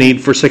 and the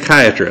need for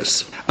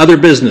psychiatrists. Other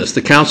business.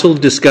 The Council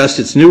discussed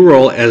its new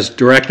role as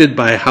directed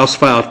by House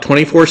File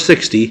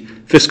 2460,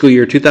 Fiscal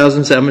Year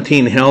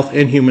 2017 Health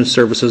and Human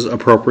Services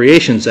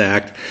Appropriations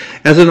Act,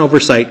 as an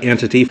oversight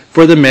entity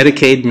for the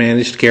Medicaid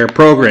Managed Care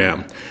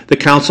Program. The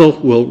Council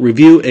will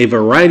review a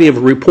variety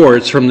of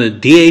reports from the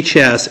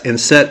DHS and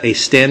set a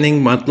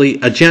standing monthly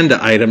agenda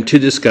item to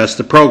discuss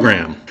the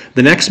program.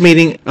 The next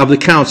meeting of the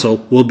Council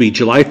will be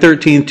July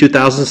 13,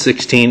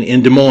 2016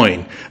 in Des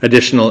Moines.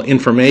 Additional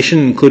information,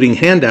 including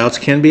handouts,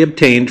 can be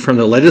obtained from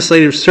the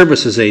Legislative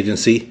Services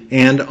Agency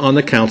and on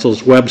the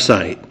Council's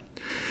website.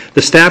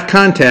 The staff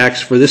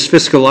contacts for this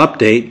fiscal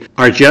update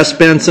are Jess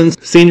Benson,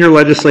 Senior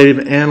Legislative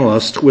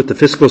Analyst with the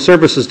Fiscal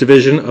Services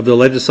Division of the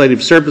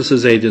Legislative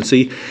Services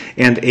Agency,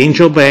 and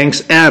Angel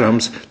Banks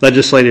Adams,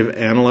 Legislative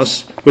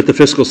Analyst with the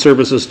Fiscal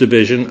Services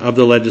Division of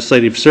the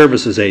Legislative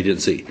Services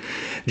Agency.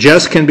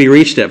 Jess can be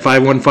reached at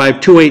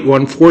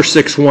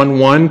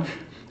 515-281-4611,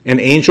 and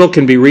Angel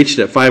can be reached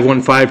at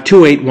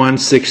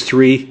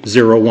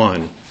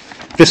 515-281-6301.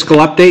 Fiscal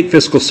Update,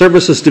 Fiscal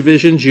Services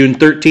Division, June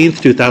 13,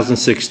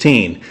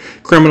 2016.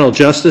 Criminal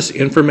Justice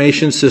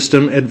Information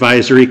System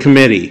Advisory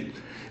Committee.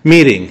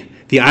 Meeting.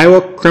 The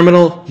Iowa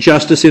Criminal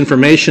Justice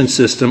Information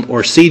System,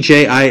 or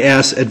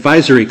CJIS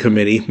Advisory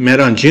Committee, met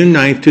on June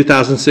 9,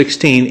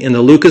 2016 in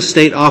the Lucas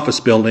State Office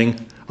Building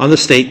on the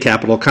State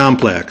Capitol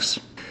Complex.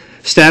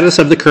 Status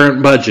of the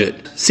current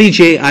budget.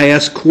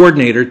 CJIS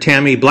Coordinator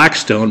Tammy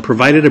Blackstone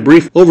provided a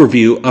brief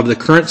overview of the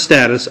current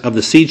status of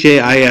the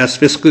CJIS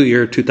fiscal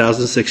year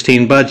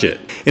 2016 budget.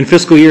 In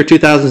fiscal year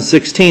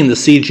 2016, the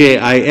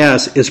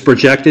CJIS is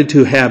projected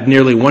to have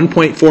nearly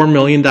 $1.4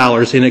 million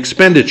in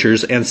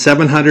expenditures and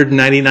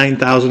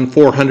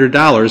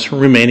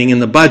 $799,400 remaining in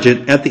the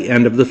budget at the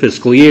end of the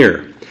fiscal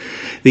year.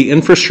 The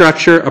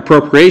Infrastructure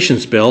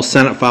Appropriations Bill,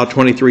 Senate File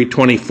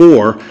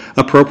 2324,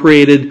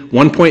 appropriated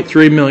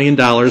 $1.3 million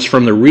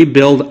from the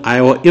Rebuild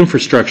Iowa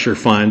Infrastructure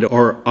Fund,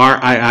 or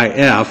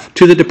RIIF,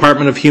 to the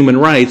Department of Human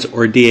Rights,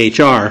 or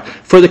DHR,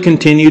 for the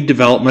continued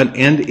development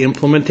and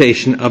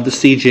implementation of the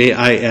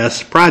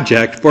CJIS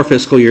project for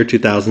fiscal year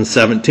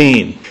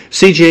 2017.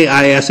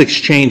 CJIS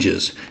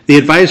exchanges. The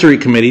Advisory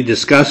Committee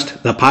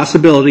discussed the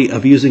possibility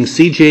of using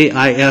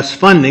CJIS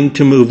funding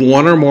to move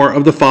one or more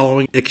of the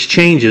following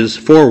exchanges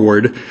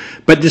forward,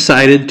 but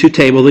decided to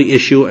table the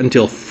issue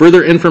until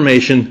further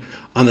information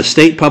on the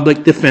State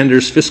Public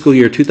Defender's fiscal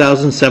year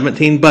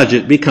 2017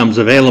 budget becomes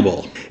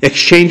available.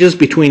 Exchanges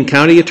between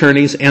county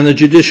attorneys and the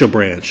judicial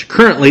branch.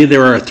 Currently,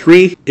 there are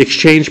 3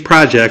 exchange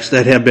projects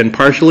that have been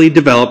partially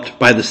developed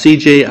by the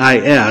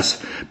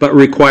CJIS, but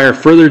require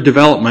further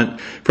development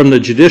from the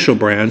judicial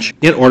branch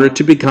in order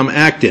to become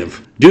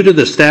active. Due to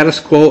the status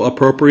quo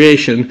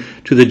appropriation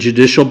to the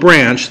judicial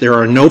branch, there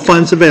are no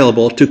funds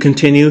available to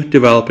continue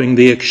developing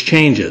the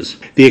exchanges.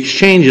 The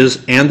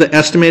exchanges and the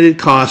estimated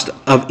cost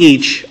of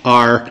each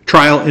are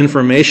Trial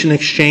Information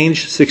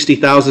Exchange,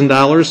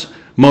 $60,000,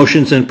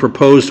 Motions and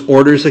Proposed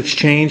Orders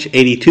Exchange,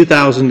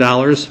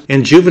 $82,000,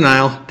 and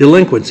Juvenile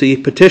Delinquency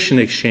Petition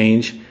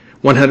Exchange,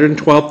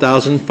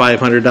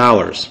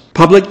 $112,500.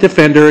 Public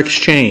Defender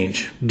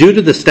Exchange. Due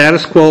to the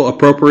status quo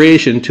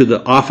appropriation to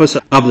the Office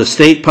of the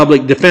State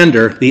Public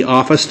Defender, the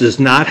office does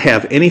not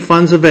have any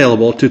funds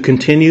available to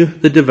continue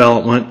the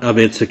development of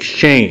its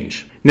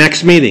exchange.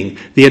 Next meeting,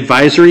 the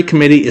Advisory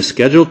Committee is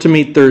scheduled to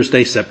meet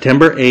Thursday,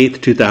 September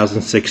 8,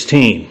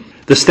 2016.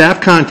 The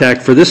staff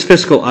contact for this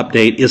fiscal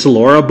update is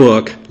Laura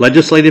Book,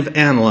 Legislative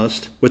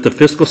Analyst with the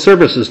Fiscal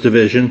Services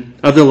Division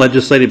of the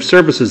Legislative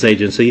Services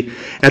Agency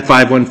at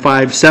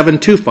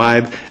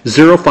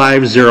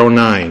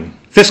 515-725-0509.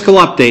 Fiscal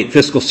Update,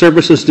 Fiscal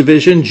Services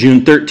Division,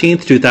 June 13,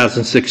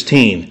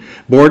 2016.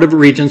 Board of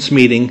Regents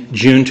meeting,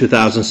 June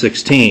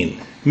 2016.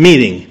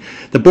 Meeting.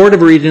 The Board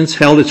of Regents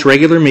held its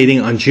regular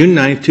meeting on June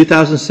 9,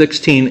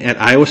 2016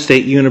 at Iowa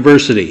State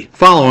University.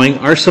 Following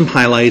are some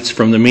highlights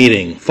from the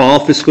meeting.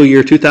 Fall fiscal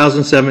year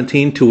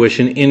 2017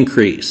 tuition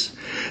increase.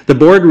 The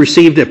board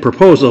received a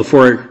proposal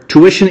for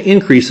tuition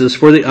increases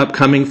for the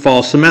upcoming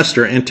fall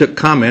semester and took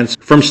comments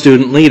from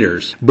student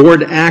leaders.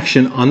 Board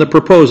action on the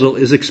proposal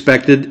is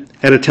expected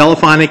at a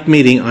telephonic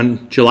meeting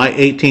on July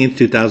 18,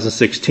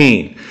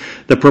 2016.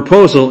 The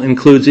proposal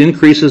includes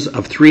increases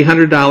of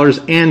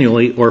 $300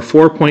 annually or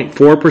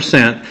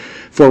 4.4%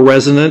 for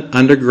resident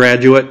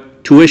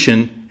undergraduate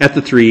tuition at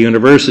the three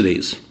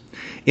universities.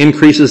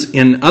 Increases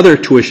in other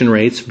tuition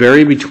rates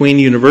vary between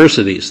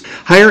universities.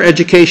 Higher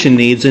education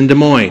needs in Des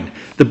Moines.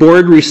 The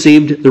board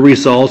received the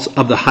results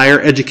of the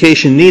Higher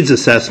Education Needs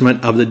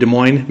Assessment of the Des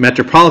Moines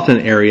metropolitan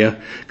area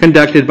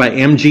conducted by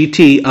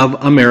MGT of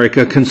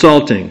America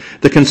Consulting.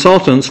 The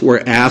consultants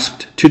were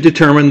asked to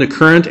determine the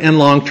current and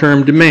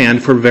long-term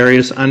demand for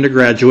various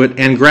undergraduate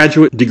and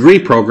graduate degree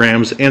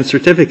programs and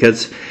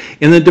certificates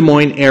in the Des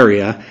Moines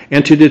area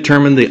and to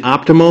determine the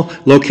optimal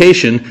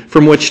location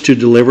from which to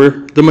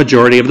deliver the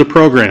majority of the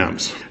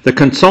programs. The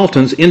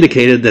consultants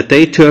indicated that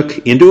they took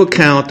into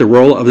account the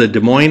role of the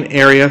Des Moines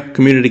Area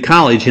Community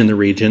College in the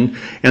region,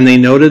 and they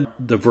noted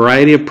the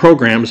variety of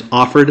programs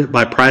offered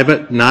by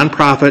private,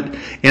 nonprofit,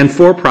 and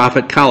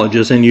for-profit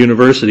colleges and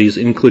universities,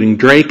 including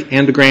Drake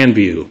and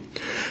Grandview.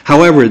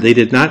 However, they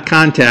did not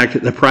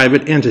contact the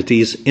private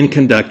entities in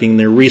conducting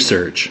their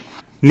research.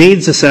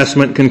 Needs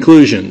assessment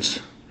conclusions.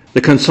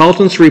 The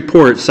consultant's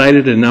report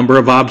cited a number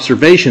of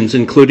observations,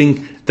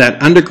 including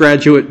that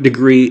undergraduate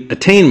degree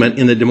attainment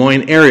in the Des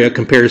Moines area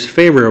compares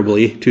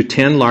favorably to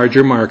 10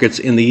 larger markets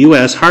in the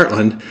U.S.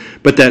 heartland,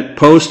 but that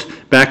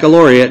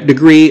post-baccalaureate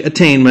degree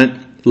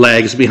attainment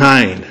lags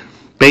behind.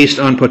 Based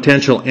on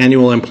potential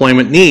annual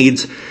employment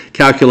needs,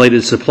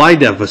 calculated supply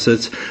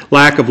deficits,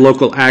 lack of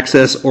local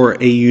access, or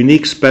a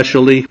unique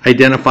specialty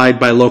identified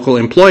by local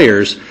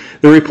employers,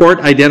 the report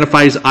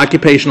identifies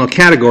occupational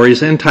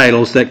categories and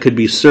titles that could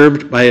be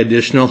served by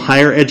additional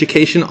higher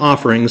education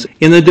offerings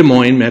in the Des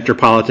Moines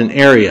metropolitan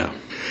area.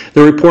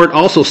 The report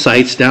also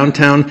cites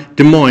downtown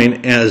Des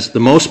Moines as the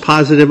most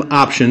positive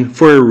option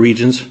for a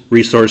Regents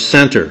Resource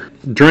Center.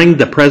 During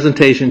the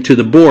presentation to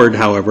the board,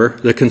 however,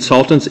 the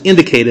consultants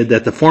indicated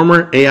that the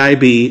former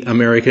AIB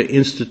America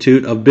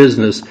Institute of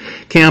Business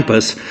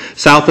campus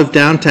south of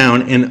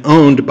downtown and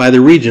owned by the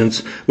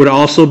Regents would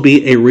also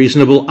be a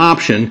reasonable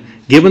option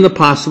given the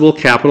possible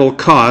capital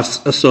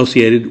costs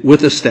associated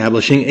with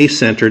establishing a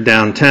center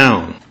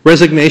downtown.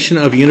 Resignation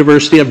of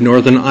University of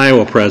Northern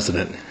Iowa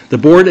president. The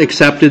board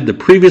accepted the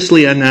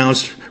previously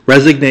announced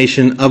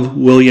resignation of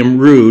William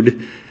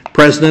Rood,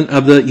 president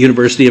of the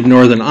University of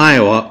Northern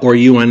Iowa, or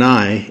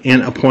UNI,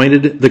 and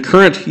appointed the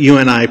current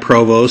UNI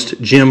provost,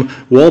 Jim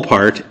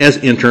Wolpart, as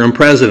interim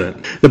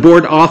president. The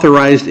board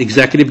authorized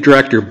Executive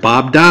Director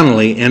Bob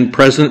Donnelly and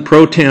President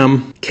Pro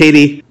Tem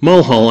Katie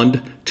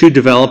Mulholland to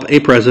develop a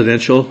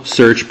presidential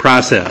search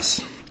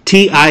process.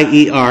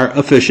 TIER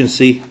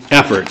efficiency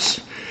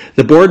efforts.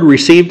 The board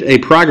received a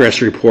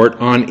progress report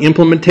on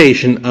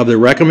implementation of the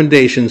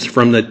recommendations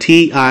from the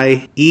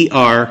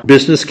TIER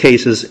business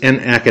cases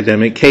and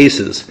academic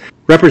cases.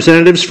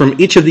 Representatives from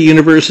each of the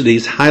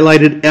universities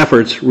highlighted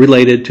efforts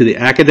related to the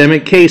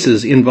academic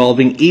cases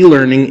involving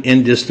e-learning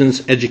and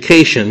distance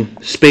education,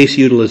 space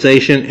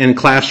utilization, and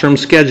classroom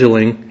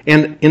scheduling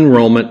and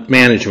enrollment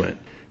management.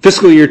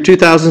 Fiscal year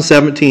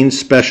 2017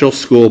 special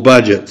school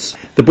budgets.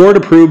 The board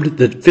approved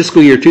the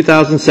fiscal year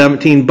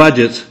 2017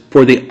 budgets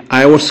for the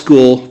Iowa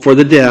School for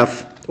the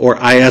Deaf, or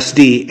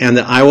ISD, and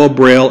the Iowa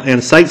Braille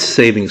and Sight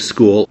Saving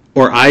School,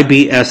 or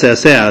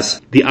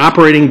IBSSS. The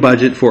operating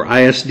budget for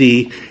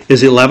ISD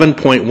is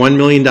 $11.1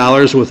 million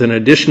with an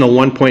additional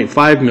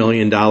 $1.5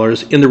 million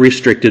in the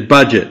restricted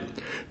budget.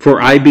 For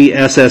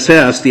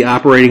IBSSS, the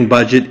operating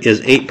budget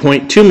is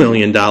 $8.2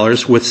 million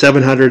with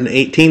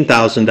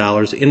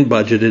 $718,000 in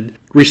budgeted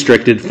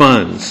restricted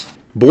funds.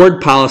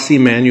 Board Policy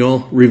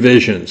Manual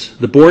Revisions.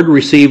 The board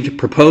received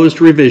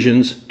proposed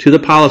revisions to the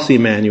policy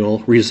manual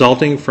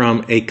resulting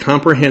from a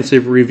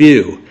comprehensive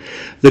review.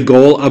 The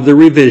goal of the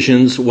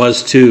revisions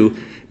was to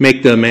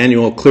make the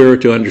manual clearer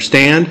to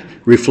understand,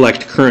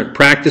 reflect current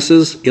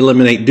practices,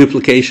 eliminate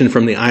duplication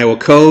from the Iowa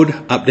Code,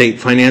 update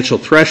financial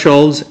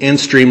thresholds, and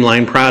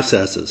streamline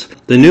processes.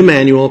 The new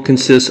manual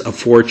consists of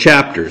 4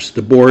 chapters: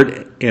 the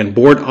board and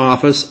board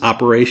office,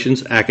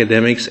 operations,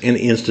 academics, and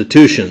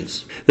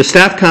institutions. The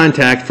staff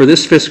contact for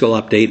this fiscal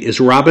update is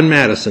Robin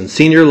Madison,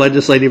 Senior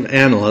Legislative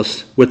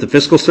Analyst with the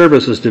Fiscal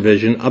Services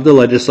Division of the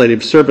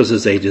Legislative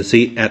Services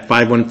Agency at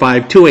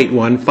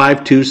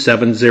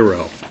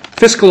 515-281-5270.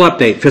 Fiscal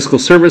Update, Fiscal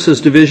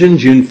Services Division,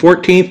 June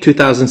 14,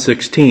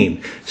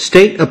 2016.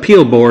 State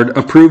Appeal Board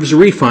approves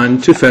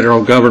refund to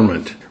federal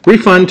government.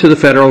 Refund to the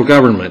federal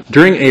government.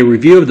 During a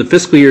review of the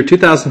fiscal year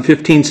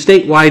 2015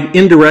 statewide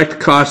indirect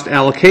cost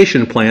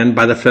allocation plan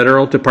by the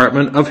Federal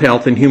Department of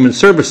Health and Human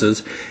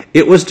Services,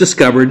 it was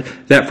discovered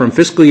that from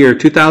fiscal year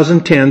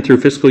 2010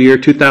 through fiscal year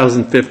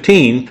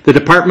 2015, the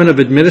Department of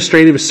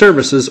Administrative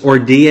Services, or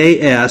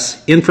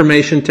DAS,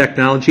 Information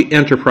Technology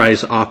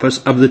Enterprise Office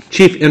of the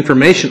Chief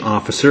Information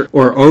Officer,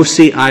 or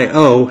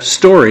OCIO,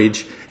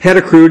 storage, had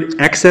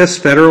accrued excess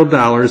federal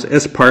dollars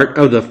as part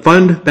of the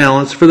fund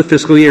balance for the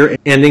fiscal year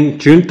ending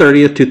June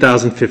 30,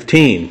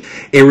 2015.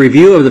 A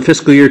review of the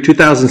fiscal year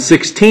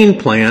 2016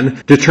 plan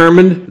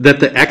determined that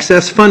the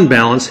excess fund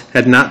balance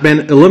had not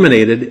been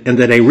eliminated and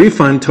that a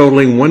refund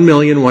totaling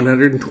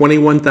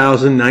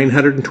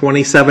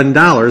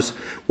 $1,121,927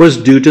 was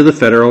due to the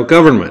federal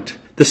government.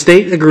 The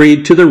state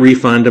agreed to the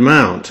refund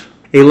amount.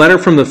 A letter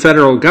from the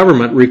federal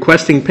government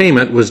requesting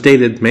payment was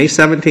dated May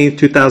 17,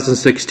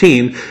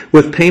 2016,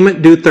 with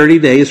payment due 30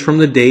 days from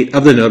the date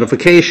of the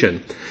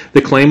notification.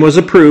 The claim was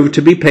approved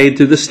to be paid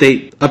through the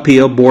State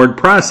Appeal Board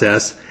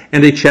process,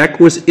 and a check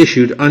was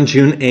issued on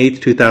June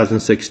 8,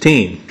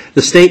 2016.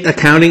 The State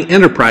Accounting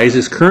Enterprise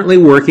is currently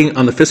working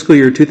on the fiscal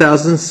year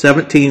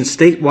 2017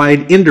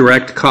 statewide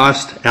indirect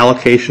cost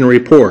allocation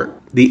report.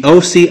 The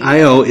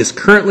OCIO is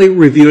currently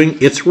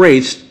reviewing its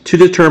rates to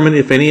determine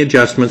if any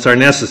adjustments are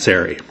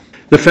necessary.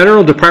 The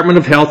Federal Department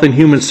of Health and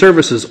Human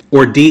Services,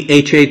 or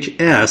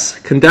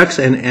DHHS, conducts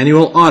an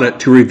annual audit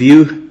to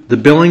review the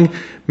billing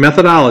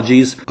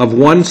methodologies of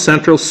one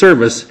central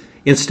service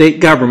in state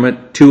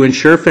government to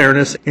ensure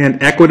fairness and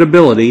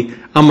equitability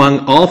among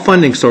all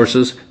funding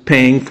sources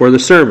paying for the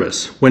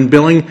service. When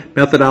billing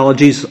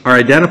methodologies are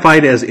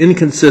identified as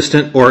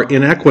inconsistent or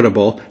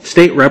inequitable,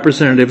 state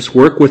representatives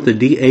work with the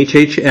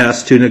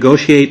DHHS to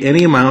negotiate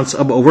any amounts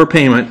of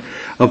overpayment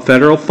of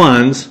federal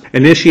funds,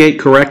 initiate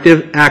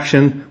corrective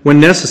action when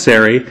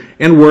necessary,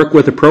 and work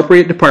with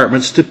appropriate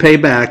departments to pay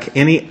back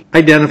any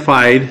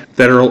identified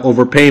federal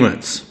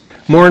overpayments.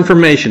 More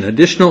information,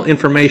 additional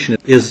information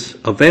is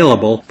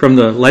available from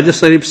the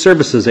Legislative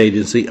Services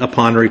Agency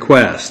upon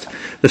request.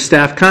 The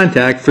staff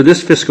contact for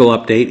this fiscal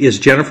update is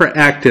Jennifer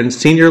Acton,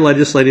 Senior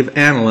Legislative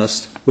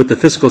Analyst with the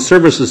Fiscal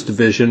Services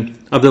Division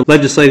of the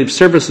Legislative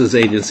Services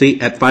Agency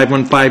at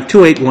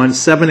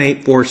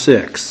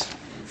 515-281-7846.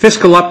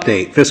 Fiscal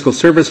Update, Fiscal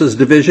Services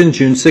Division,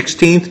 June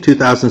 16,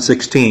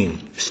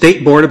 2016.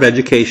 State Board of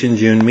Education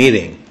June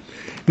Meeting.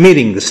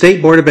 The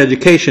State Board of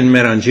Education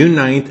met on June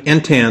 9th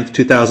and 10th,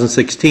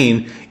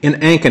 2016 in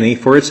Ankeny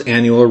for its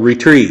annual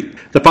retreat.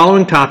 The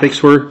following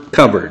topics were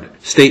covered.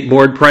 State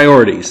Board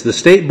priorities. The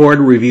State Board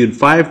reviewed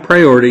 5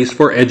 priorities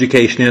for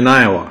education in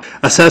Iowa.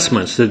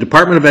 Assessments. The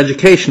Department of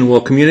Education will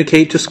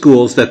communicate to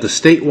schools that the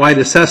statewide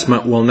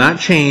assessment will not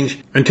change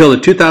until the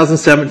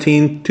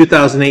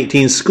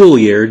 2017-2018 school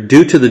year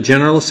due to the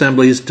General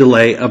Assembly's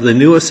delay of the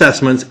new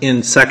assessments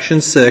in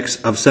Section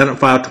 6 of Senate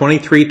File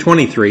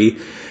 2323,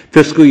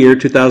 Fiscal Year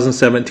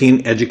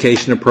 2017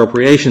 Education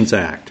Appropriations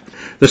Act.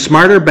 The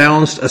Smarter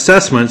Balanced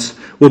Assessments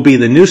will be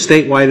the new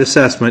statewide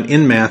assessment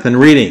in math and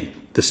reading.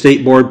 The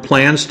State Board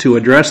plans to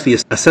address the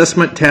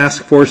Assessment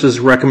Task Force's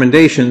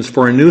recommendations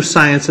for a new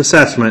science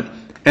assessment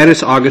at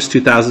its August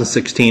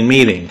 2016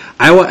 meeting.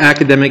 Iowa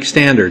Academic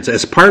Standards.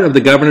 As part of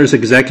the Governor's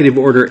Executive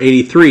Order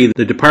 83,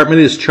 the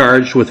Department is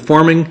charged with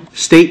forming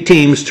state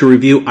teams to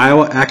review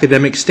Iowa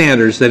academic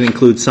standards that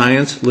include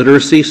science,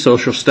 literacy,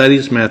 social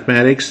studies,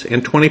 mathematics,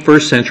 and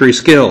 21st century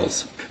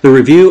skills. The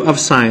review of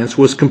science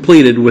was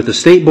completed with the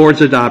State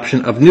Board's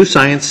adoption of new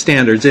science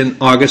standards in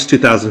August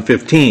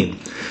 2015.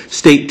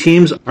 State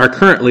teams are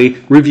currently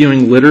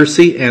reviewing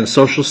literacy and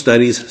social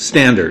studies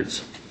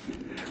standards.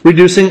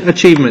 Reducing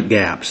achievement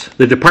gaps.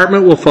 The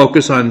department will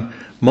focus on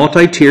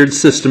multi-tiered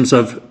systems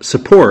of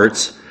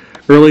supports,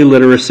 early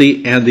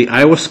literacy, and the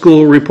Iowa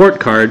School Report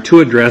Card to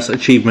address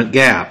achievement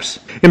gaps.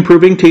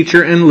 Improving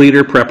teacher and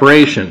leader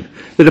preparation.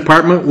 The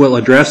department will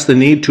address the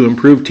need to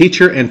improve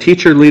teacher and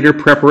teacher leader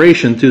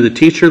preparation through the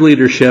Teacher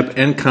Leadership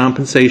and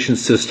Compensation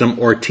System,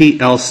 or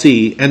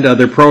TLC, and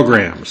other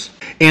programs.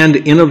 And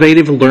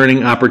innovative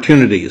learning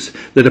opportunities.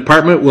 The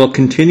department will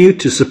continue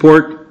to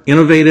support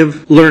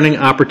innovative learning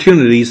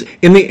opportunities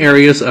in the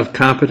areas of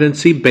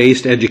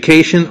competency-based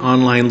education,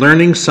 online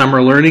learning,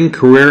 summer learning,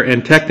 career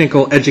and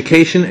technical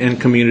education,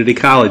 and community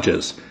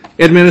colleges.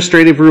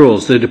 Administrative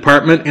rules. The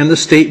department and the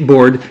State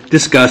Board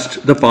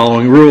discussed the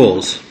following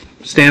rules.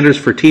 Standards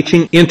for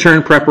teaching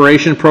intern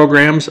preparation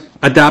programs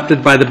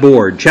adopted by the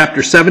Board.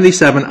 Chapter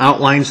 77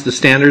 outlines the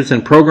standards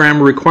and program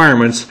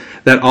requirements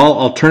that all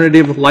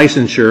alternative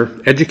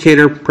licensure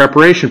educator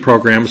preparation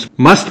programs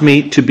must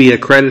meet to be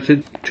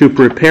accredited to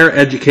prepare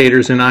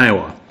educators in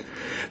Iowa.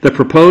 The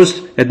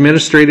proposed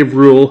administrative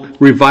rule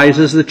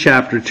revises the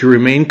chapter to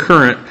remain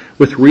current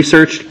with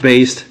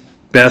research-based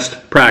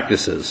best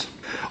practices.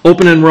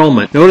 Open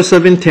enrollment. Notice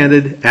of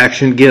intended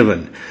action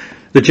given.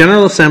 The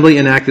General Assembly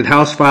enacted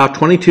House File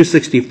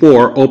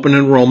 2264, Open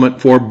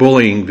Enrollment for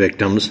Bullying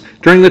Victims,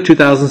 during the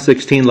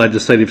 2016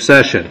 legislative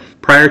session.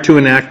 Prior to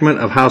enactment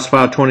of House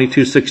File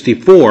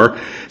 2264,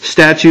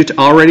 statute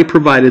already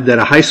provided that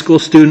a high school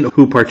student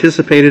who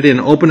participated in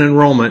open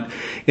enrollment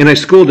in a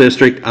school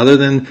district other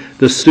than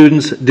the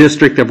student's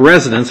district of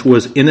residence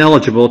was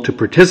ineligible to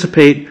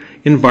participate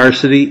in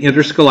varsity,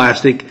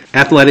 interscholastic,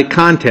 athletic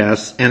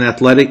contests, and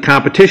athletic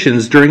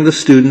competitions during the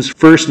student's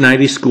first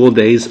 90 school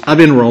days of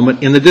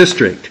enrollment in the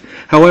district.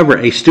 However,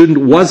 a student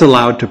was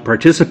allowed to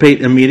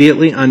participate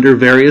immediately under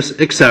various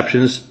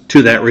exceptions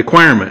to that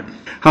requirement.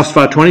 House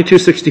File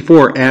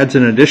 2264 adds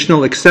an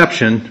additional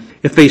exception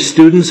if a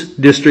student's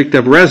district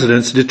of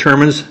residence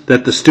determines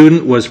that the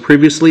student was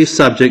previously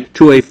subject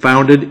to a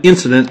founded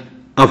incident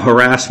of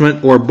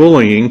harassment or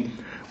bullying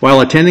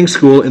while attending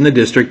school in the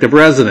district of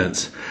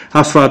residence.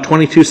 House File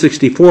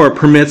 2264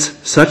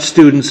 permits such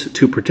students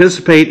to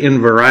participate in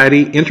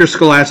variety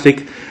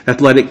interscholastic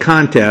athletic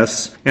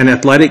contests and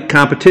athletic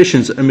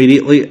competitions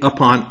immediately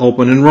upon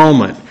open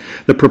enrollment.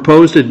 The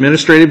proposed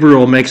administrative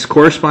rule makes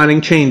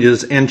corresponding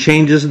changes and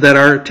changes that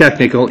are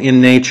technical in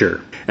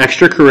nature.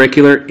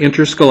 Extracurricular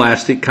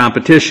interscholastic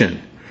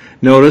competition.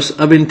 Notice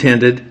of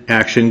intended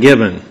action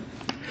given.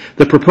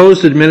 The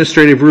proposed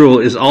administrative rule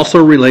is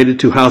also related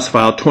to House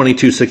File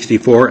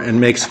 2264 and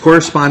makes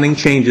corresponding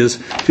changes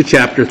to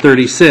Chapter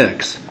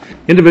 36,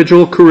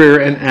 Individual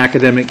Career and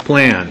Academic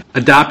Plan,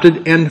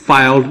 adopted and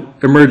filed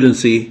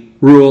emergency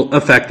rule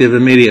effective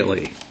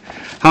immediately.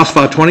 House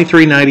File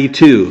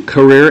 2392,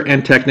 Career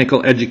and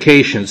Technical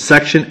Education,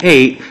 Section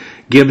 8,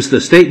 gives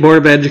the State Board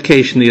of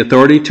Education the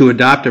authority to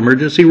adopt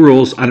emergency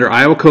rules under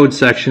Iowa Code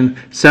Section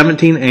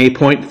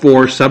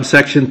 17A.4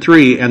 subsection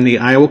 3 and the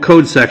Iowa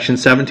Code Section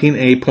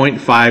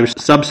 17A.5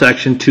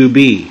 subsection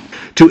 2B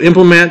to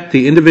implement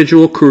the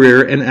individual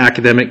career and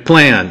academic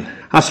plan.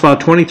 House File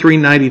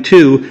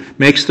 2392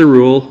 makes the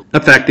rule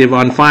effective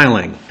on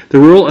filing. The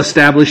rule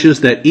establishes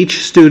that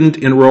each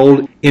student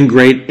enrolled in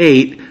grade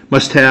 8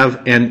 must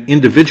have an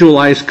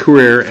individualized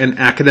career and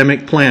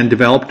academic plan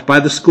developed by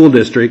the school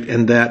district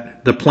and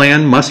that the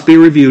plan must be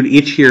reviewed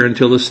each year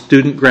until the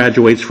student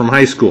graduates from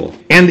high school.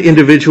 And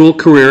individual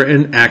career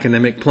and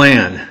academic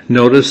plan.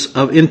 Notice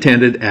of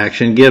intended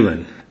action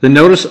given. The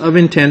notice of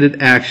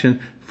intended action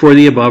for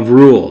the above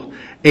rule.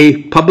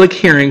 A public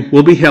hearing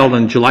will be held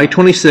on July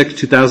 26,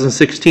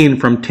 2016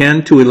 from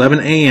 10 to 11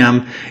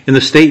 a.m. in the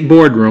State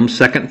Boardroom,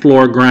 2nd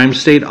floor, Grimes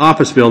State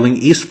Office Building,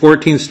 East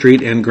 14th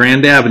Street and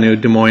Grand Avenue,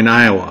 Des Moines,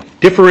 Iowa.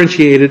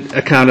 Differentiated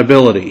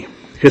accountability.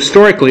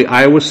 Historically,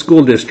 Iowa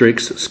school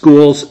districts,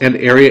 schools, and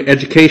area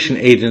education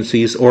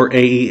agencies, or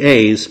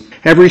AEAs,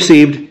 have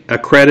received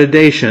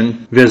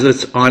accreditation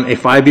visits on a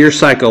 5-year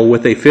cycle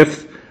with a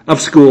fifth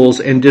of schools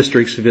and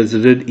districts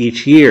visited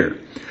each year.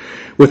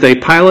 With a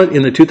pilot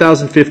in the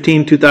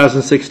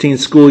 2015-2016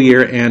 school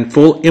year and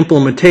full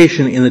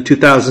implementation in the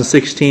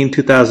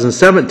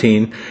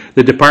 2016-2017,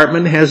 the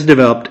department has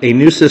developed a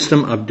new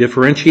system of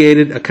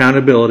differentiated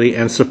accountability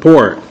and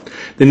support.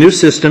 The new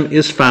system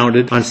is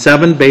founded on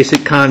 7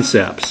 basic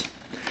concepts.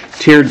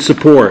 Tiered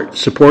support.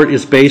 Support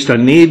is based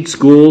on need.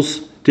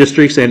 Schools,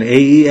 districts, and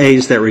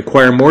AEAs that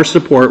require more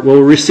support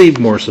will receive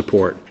more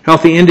support.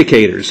 Healthy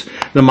indicators.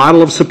 The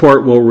model of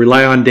support will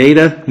rely on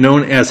data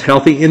known as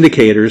healthy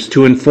indicators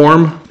to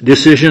inform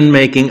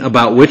decision-making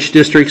about which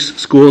districts,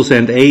 schools,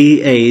 and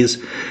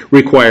AEAs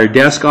require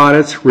desk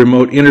audits,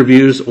 remote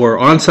interviews, or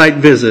on-site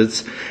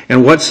visits,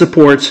 and what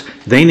supports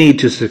they need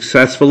to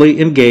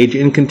successfully engage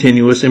in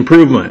continuous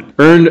improvement.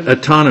 Earned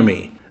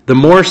autonomy. The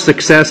more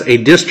success a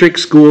district,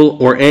 school,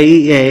 or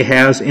AEA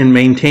has in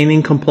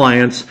maintaining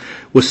compliance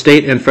with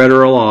state and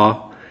federal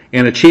law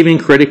and achieving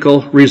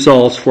critical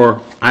results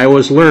for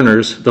Iowa's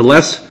learners, the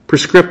less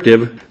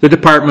prescriptive the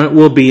department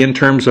will be in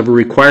terms of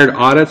required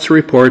audits,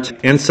 reports,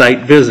 and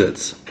site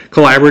visits.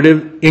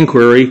 Collaborative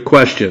inquiry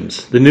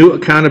questions. The new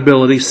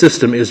accountability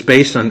system is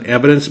based on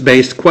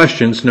evidence-based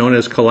questions known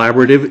as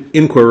collaborative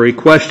inquiry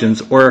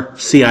questions, or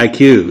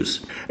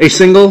CIQs. A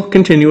single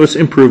continuous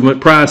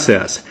improvement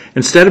process.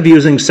 Instead of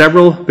using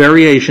several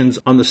variations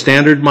on the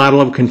standard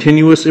model of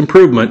continuous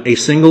improvement, a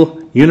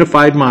single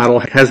unified model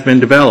has been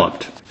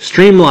developed.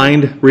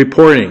 Streamlined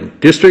reporting.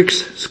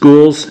 Districts,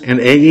 schools, and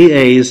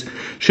AEAs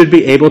should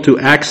be able to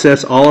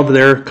access all of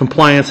their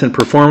compliance and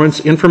performance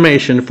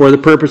information for the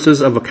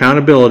purposes of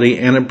accountability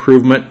and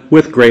improvement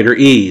with greater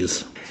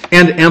ease.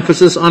 And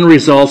emphasis on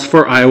results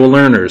for Iowa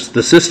learners.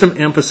 The system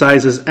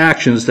emphasizes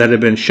actions that have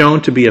been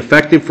shown to be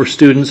effective for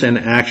students and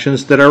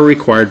actions that are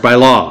required by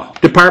law.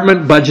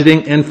 Department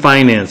budgeting and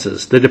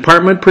finances. The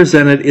department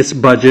presented its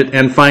budget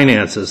and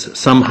finances.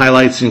 Some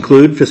highlights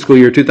include fiscal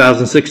year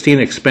 2016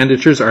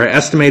 expenditures are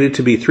estimated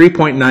to be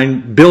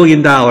 $3.9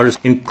 billion,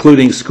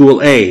 including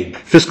school aid.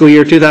 Fiscal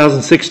year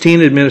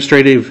 2016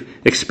 administrative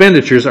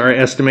expenditures are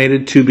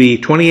estimated to be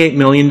 $28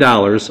 million,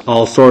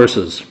 all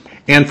sources.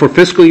 And for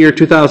fiscal year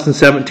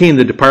 2017,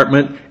 the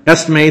department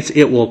estimates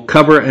it will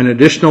cover an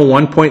additional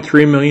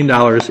 $1.3 million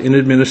in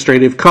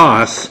administrative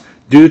costs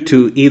due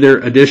to either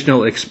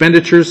additional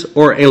expenditures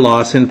or a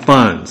loss in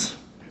funds.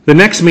 The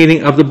next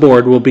meeting of the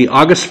board will be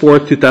August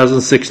 4th,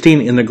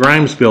 2016 in the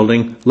Grimes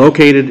Building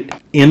located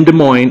in Des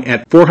Moines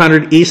at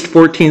 400 East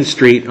 14th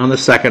Street on the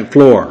second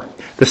floor.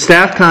 The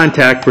staff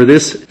contact for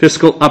this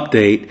fiscal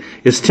update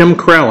is Tim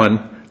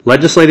Krellen,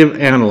 Legislative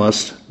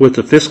Analyst with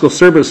the Fiscal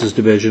Services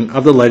Division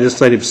of the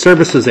Legislative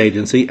Services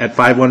Agency at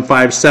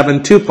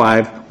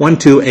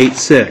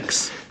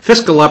 515-725-1286.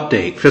 Fiscal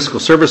Update, Fiscal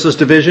Services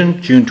Division,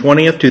 June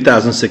 20th,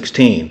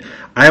 2016.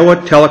 Iowa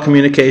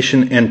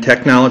Telecommunication and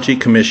Technology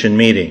Commission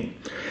meeting.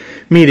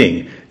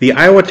 The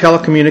Iowa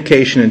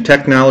Telecommunication and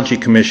Technology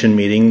Commission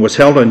meeting was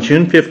held on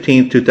June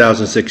 15,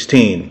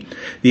 2016.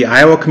 The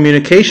Iowa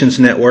Communications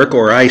Network,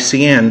 or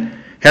ICN,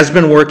 has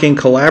been working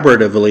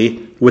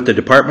collaboratively with the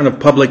Department of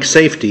Public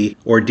Safety,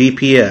 or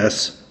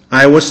DPS,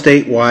 Iowa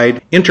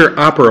Statewide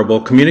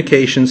Interoperable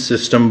Communications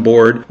System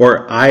Board,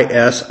 or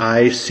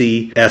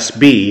ISICSB,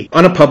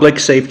 on a public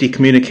safety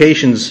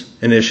communications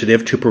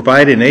initiative to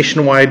provide a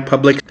nationwide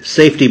public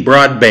safety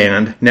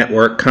broadband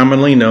network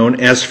commonly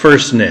known as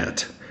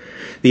FirstNet.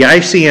 The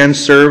ICN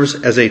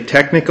serves as a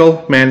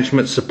technical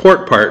management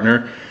support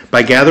partner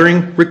by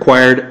gathering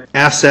required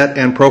asset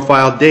and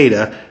profile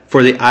data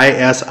for the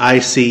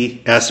ISICSB.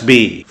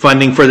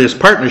 Funding for this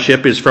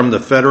partnership is from the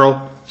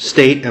Federal,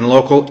 State, and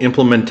Local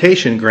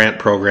Implementation Grant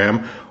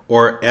Program,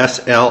 or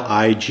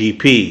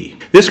SLIGP.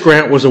 This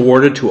grant was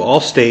awarded to all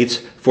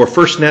states for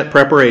FirstNet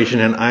preparation,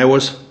 and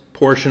Iowa's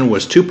portion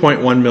was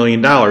 $2.1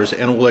 million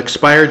and will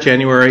expire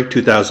January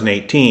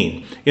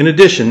 2018. In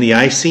addition, the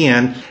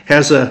ICN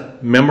has a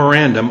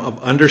Memorandum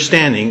of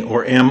Understanding,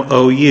 or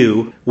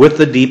MOU, with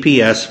the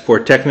DPS for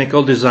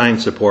technical design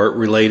support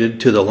related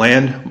to the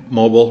Land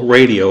Mobile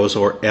Radios,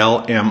 or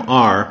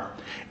LMR,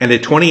 and a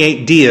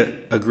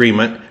 28D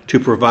agreement to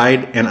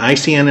provide an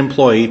ICN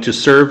employee to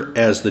serve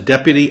as the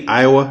Deputy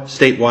Iowa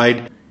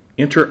Statewide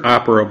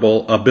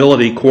Interoperable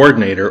Ability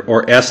Coordinator,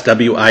 or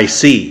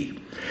SWIC.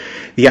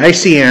 The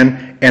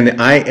ICN and the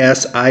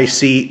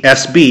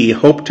ISICSB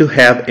hope to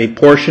have a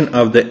portion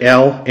of the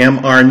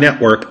LMR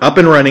network up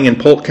and running in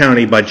Polk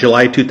County by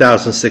July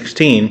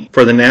 2016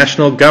 for the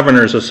National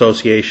Governors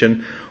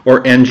Association,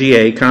 or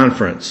NGA,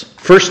 conference.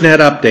 FirstNet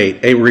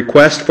Update, a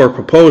request for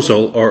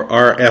proposal, or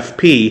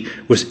RFP,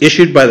 was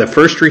issued by the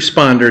First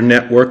Responder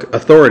Network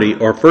Authority,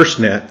 or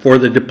FirstNet, for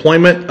the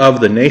deployment of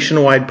the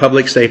nationwide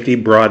public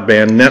safety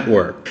broadband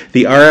network.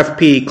 The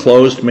RFP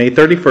closed May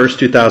 31st,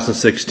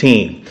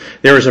 2016.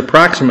 There is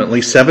approximately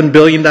 $7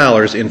 billion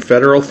in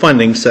federal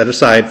funding set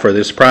aside for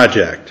this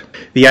project.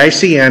 The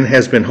ICN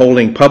has been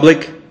holding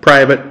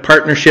public-private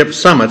partnership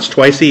summits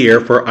twice a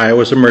year for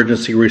Iowa's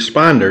emergency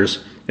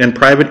responders and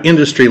private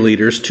industry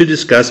leaders to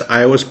discuss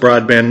Iowa's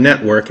broadband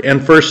network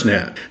and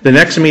FirstNet. The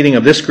next meeting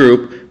of this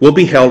group will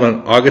be held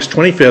on August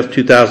 25,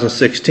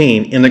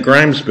 2016 in the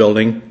Grimes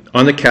Building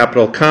on the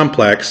Capitol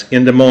Complex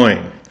in Des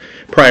Moines.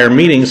 Prior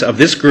meetings of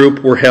this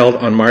group were held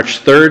on March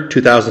 3,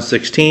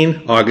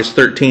 2016, August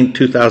 13,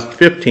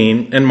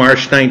 2015, and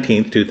March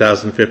 19,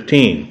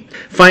 2015.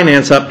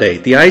 Finance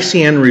Update. The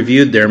ICN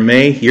reviewed their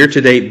May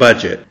year-to-date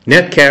budget.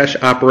 Net cash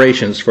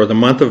operations for the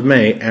month of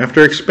May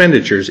after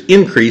expenditures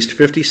increased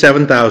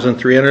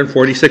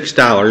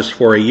 $57,346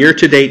 for a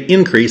year-to-date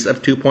increase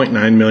of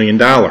 $2.9 million.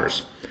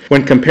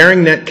 When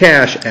comparing net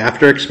cash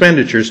after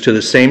expenditures to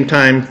the same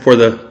time for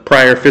the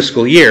prior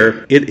fiscal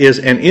year, it is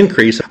an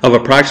increase of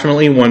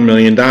approximately $1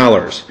 million.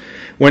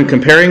 When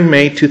comparing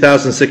May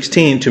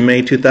 2016 to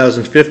May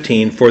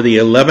 2015 for the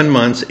 11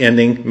 months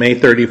ending May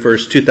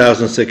 31st,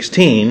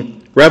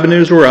 2016,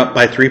 revenues were up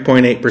by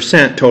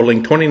 3.8%,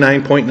 totaling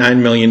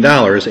 $29.9 million,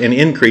 an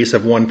increase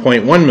of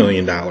 $1.1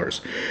 million.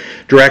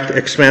 Direct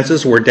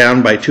expenses were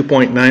down by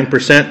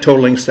 2.9%,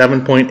 totaling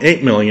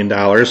 $7.8 million,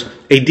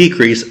 a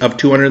decrease of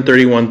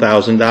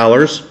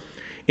 $231,000.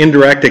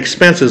 Indirect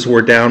expenses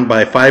were down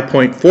by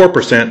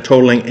 5.4%,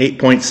 totaling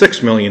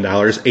 $8.6 million,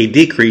 a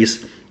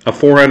decrease of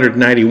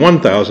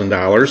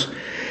 $491,000.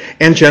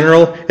 And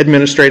general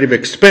administrative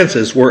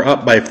expenses were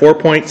up by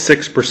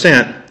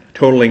 4.6%,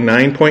 totaling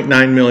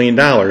 $9.9 million,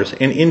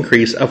 an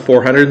increase of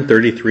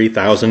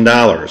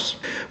 $433,000.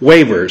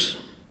 Waivers.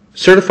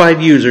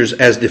 Certified users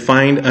as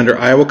defined under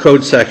Iowa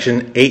Code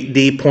Section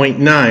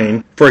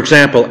 8D.9, for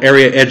example,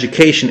 area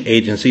education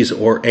agencies,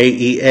 or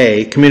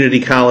AEA, community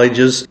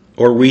colleges,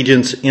 or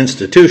Regents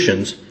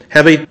institutions,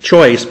 have a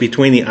choice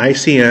between the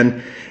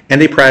ICN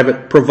and a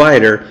private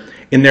provider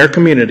in their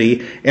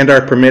community and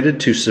are permitted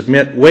to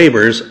submit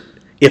waivers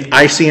if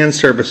ICN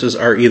services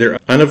are either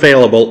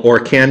unavailable or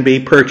can be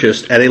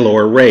purchased at a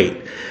lower rate.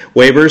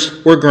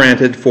 Waivers were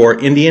granted for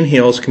Indian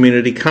Hills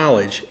Community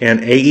College and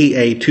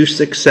AEA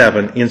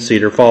 267 in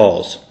Cedar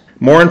Falls.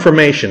 More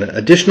information,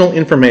 additional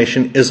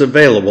information is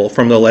available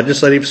from the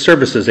Legislative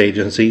Services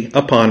Agency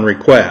upon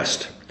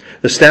request.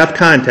 The staff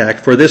contact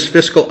for this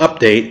fiscal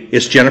update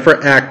is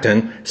Jennifer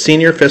Acton,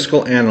 Senior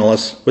Fiscal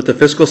Analyst with the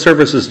Fiscal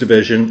Services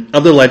Division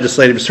of the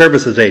Legislative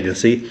Services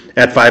Agency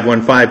at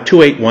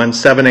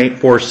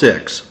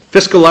 515-281-7846.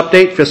 Fiscal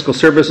Update, Fiscal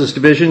Services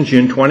Division,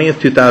 June 20th,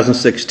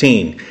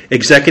 2016.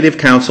 Executive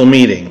Council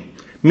Meeting.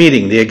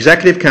 Meeting. The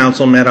Executive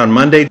Council met on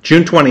Monday,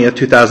 June 20th,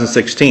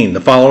 2016. The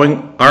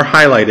following are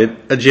highlighted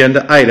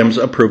agenda items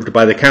approved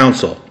by the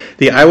Council.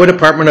 The Iowa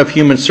Department of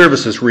Human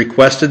Services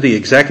requested the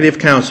Executive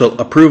Council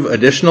approve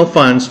additional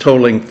funds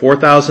totaling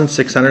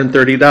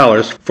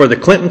 $4,630 for the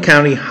Clinton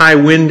County high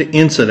wind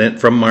incident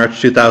from March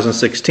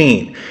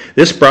 2016.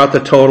 This brought the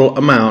total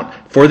amount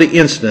for the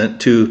incident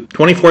to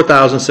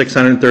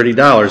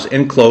 $24,630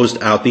 and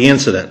closed out the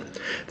incident.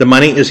 The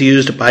money is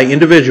used by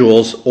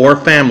individuals or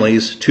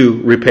families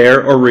to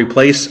repair or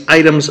replace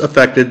items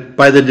affected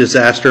by the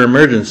disaster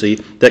emergency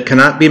that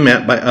cannot be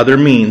met by other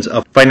means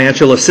of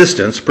financial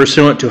assistance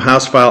pursuant to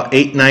House File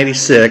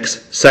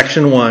 896,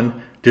 Section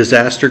 1,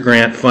 Disaster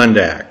Grant Fund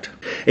Act.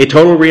 A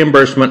total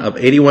reimbursement of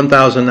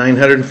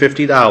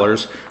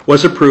 $81,950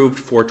 was approved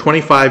for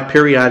 25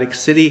 periodic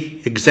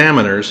city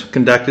examiners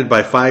conducted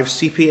by 5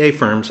 CPA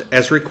firms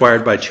as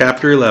required by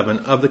Chapter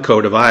 11 of the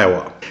Code of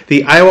Iowa.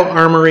 The Iowa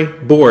Armory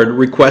Board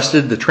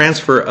requested the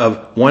transfer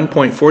of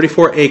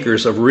 1.44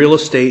 acres of real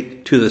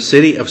estate to the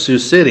city of Sioux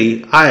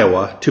City,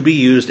 Iowa, to be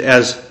used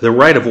as the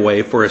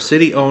right-of-way for a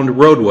city-owned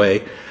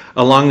roadway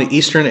along the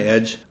eastern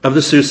edge of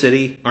the Sioux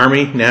City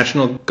Army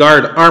National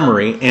Guard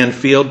Armory and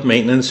Field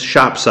Maintenance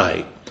Shop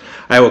Site.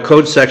 Iowa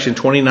Code Section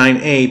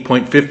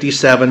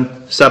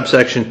 29A.57,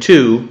 subsection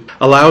 2,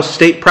 allows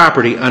state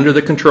property under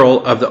the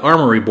control of the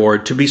Armory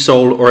Board to be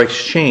sold or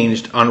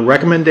exchanged on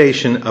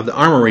recommendation of the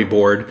Armory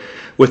Board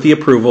with the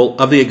approval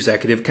of the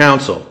Executive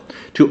Council.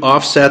 To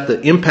offset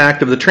the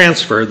impact of the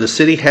transfer, the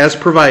city has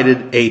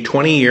provided a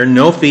 20-year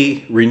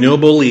no-fee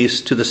renewable lease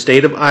to the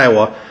state of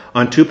Iowa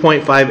on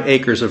 2.5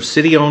 acres of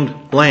city-owned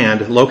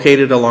land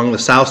located along the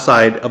south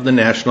side of the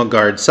National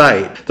Guard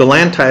site. The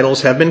land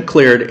titles have been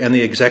cleared and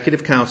the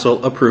Executive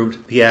Council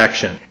approved the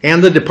action.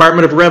 And the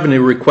Department of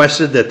Revenue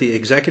requested that the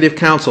Executive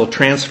Council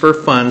transfer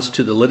funds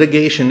to the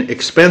Litigation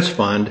Expense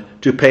Fund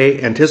to pay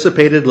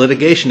anticipated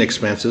litigation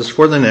expenses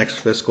for the next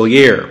fiscal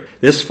year.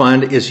 This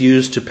fund is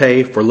used to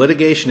pay for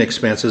litigation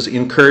expenses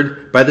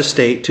incurred by the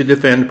state to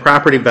defend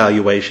property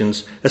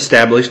valuations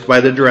established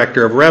by the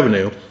Director of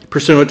Revenue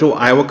pursuant to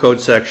Iowa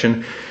Code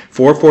Section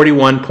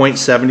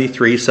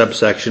 441.73,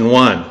 subsection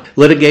 1.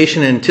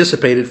 Litigation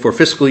anticipated for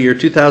fiscal year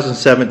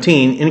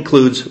 2017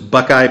 includes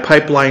Buckeye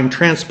Pipeline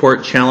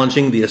Transport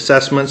challenging the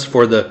assessments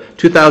for the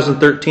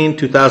 2013,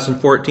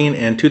 2014,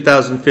 and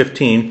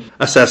 2015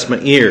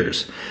 assessment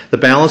years. The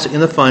balance in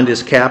the fund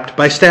is capped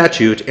by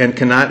statute and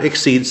cannot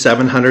exceed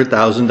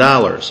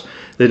 $700,000.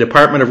 The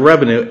Department of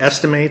Revenue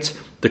estimates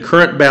the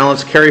current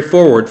balance carry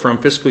forward from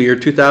fiscal year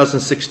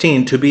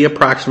 2016 to be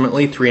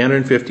approximately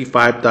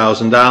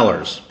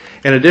 $355,000.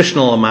 An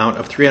additional amount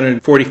of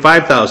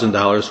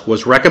 $345,000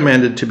 was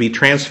recommended to be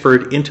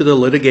transferred into the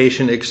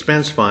Litigation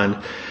Expense Fund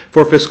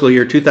for fiscal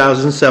year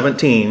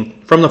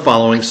 2017 from the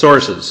following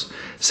sources: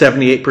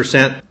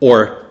 78%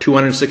 or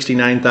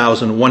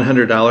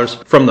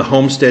 $269,100 from the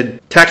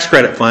Homestead Tax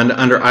Credit Fund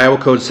under Iowa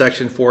Code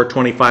Section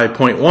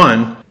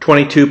 425.1,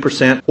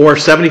 22% or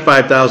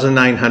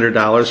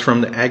 $75,900 from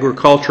the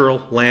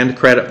Agricultural Land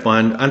Credit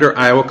Fund under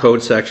Iowa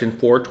Code Section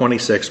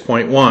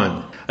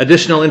 426.1.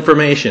 Additional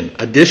information.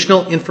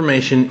 Additional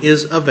information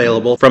is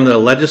available from the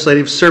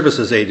Legislative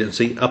Services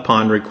Agency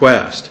upon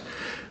request.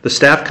 The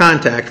staff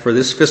contact for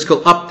this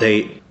fiscal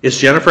update is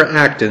Jennifer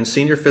Acton,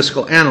 Senior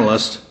Fiscal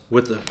Analyst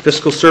with the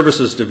Fiscal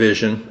Services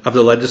Division of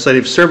the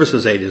Legislative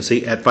Services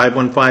Agency at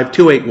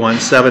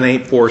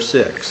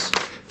 515-281-7846.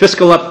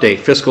 Fiscal Update,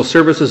 Fiscal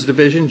Services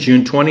Division,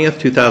 June 20th,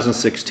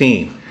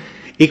 2016.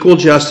 Equal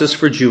Justice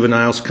for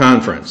Juveniles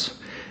Conference.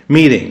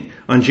 Meeting.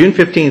 On June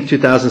 15,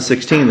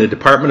 2016, the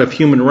Department of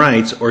Human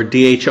Rights, or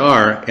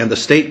DHR, and the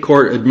State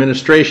Court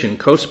Administration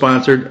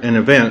co-sponsored an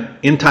event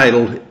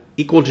entitled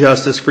Equal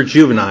Justice for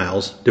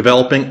Juveniles,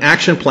 Developing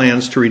Action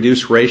Plans to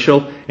Reduce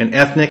Racial and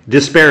Ethnic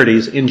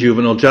Disparities in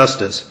Juvenile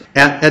Justice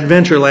at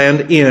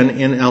Adventureland Inn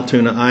in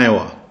Altoona,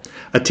 Iowa.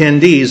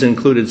 Attendees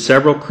included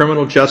several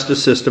criminal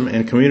justice system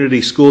and community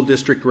school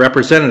district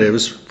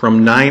representatives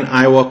from 9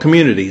 Iowa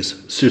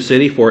communities: Sioux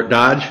City, Fort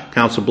Dodge,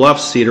 Council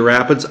Bluffs, Cedar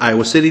Rapids,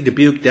 Iowa City,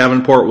 Dubuque,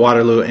 Davenport,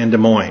 Waterloo, and Des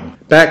Moines.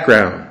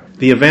 Background.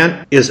 The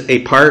event is a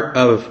part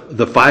of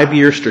the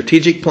 5-year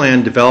strategic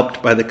plan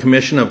developed by the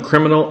Commission of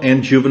Criminal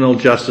and Juvenile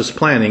Justice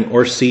Planning,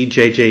 or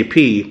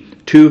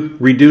CJJP, to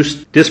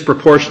reduce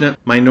disproportionate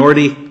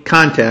minority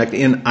contact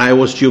in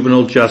Iowa's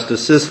juvenile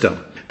justice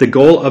system. The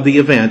goal of the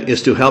event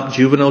is to help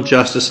juvenile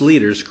justice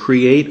leaders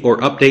create or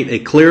update a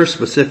clear,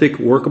 specific,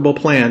 workable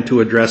plan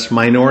to address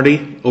minority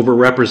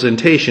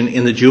overrepresentation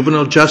in the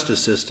juvenile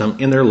justice system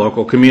in their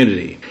local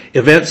community.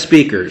 Event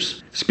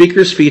speakers.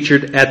 Speakers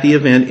featured at the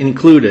event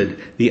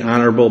included the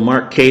Honorable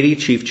Mark Cady,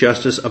 Chief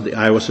Justice of the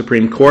Iowa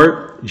Supreme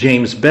Court,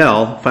 James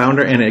Bell,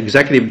 founder and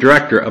executive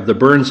director of the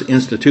Burns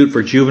Institute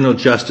for Juvenile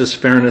Justice,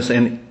 Fairness,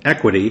 and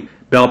Equity.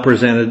 Bell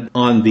presented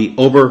on the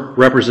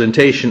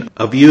overrepresentation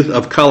of youth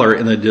of color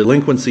in the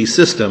delinquency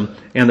system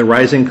and the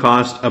rising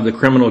cost of the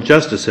criminal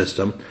justice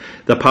system.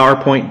 The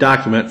PowerPoint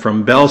document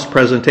from Bell's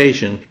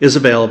presentation is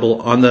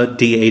available on the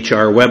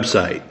DHR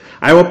website.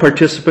 Iowa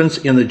participants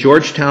in the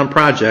Georgetown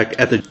Project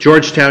at the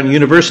Georgetown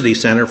University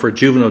Center for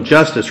Juvenile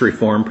Justice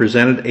Reform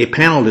presented a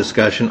panel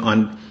discussion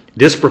on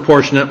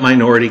disproportionate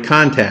minority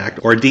contact,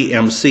 or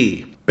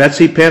DMC.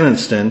 Betsy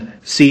Penniston,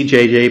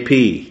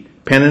 CJJP.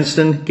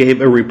 Penniston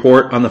gave a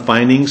report on the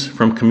findings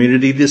from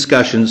community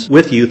discussions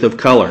with youth of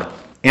color.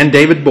 And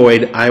David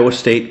Boyd, Iowa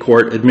State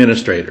Court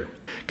Administrator.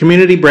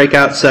 Community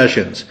breakout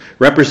sessions.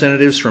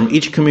 Representatives from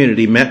each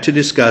community met to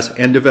discuss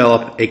and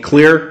develop a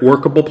clear,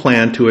 workable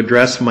plan to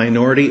address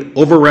minority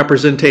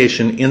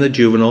overrepresentation in the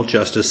juvenile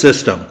justice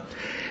system.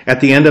 At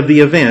the end of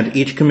the event,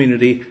 each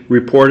community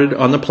reported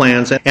on the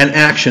plans and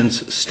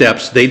actions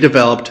steps they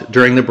developed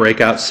during the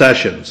breakout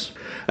sessions.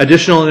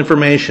 Additional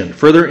information,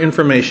 further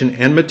information,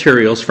 and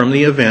materials from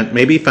the event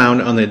may be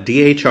found on the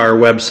DHR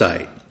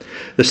website.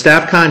 The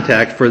staff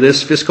contact for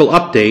this fiscal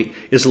update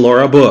is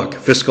Laura Book,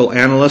 Fiscal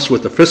Analyst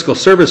with the Fiscal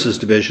Services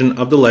Division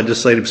of the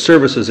Legislative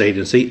Services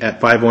Agency at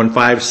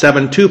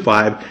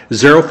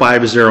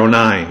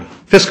 515-725-0509.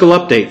 Fiscal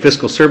Update,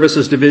 Fiscal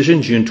Services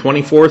Division, June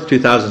 24,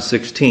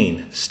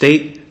 2016.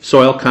 State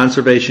Soil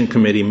Conservation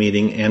Committee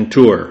meeting and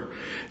tour.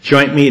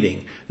 Joint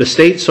meeting. The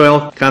State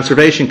Soil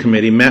Conservation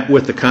Committee met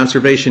with the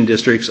Conservation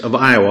Districts of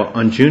Iowa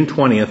on June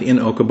 20th in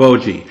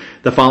Okoboji.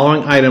 The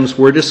following items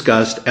were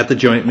discussed at the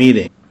joint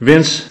meeting.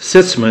 Vince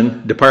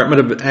Sitzman,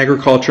 Department of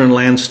Agriculture and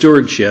Land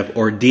Stewardship,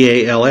 or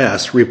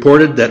DALS,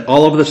 reported that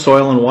all of the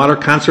Soil and Water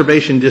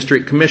Conservation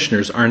District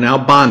Commissioners are now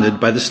bonded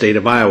by the state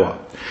of Iowa.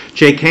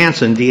 Jake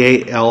Hansen,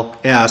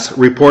 DALS,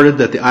 reported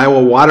that the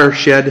Iowa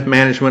Watershed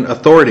Management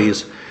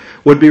Authorities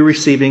would be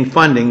receiving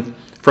funding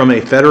from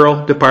a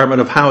federal Department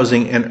of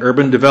Housing and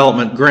Urban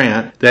Development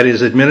grant that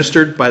is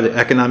administered by the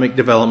Economic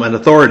Development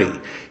Authority.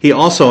 He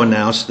also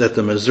announced that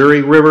the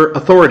Missouri River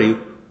Authority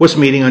was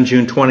meeting on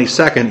June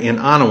 22nd in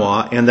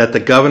Ottawa and that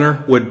the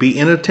governor would be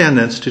in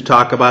attendance to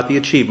talk about the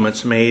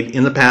achievements made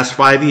in the past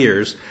 5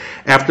 years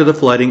after the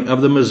flooding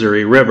of the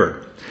Missouri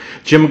River.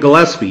 Jim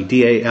Gillespie,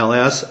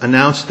 DALS,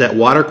 announced that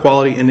Water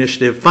Quality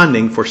Initiative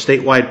funding for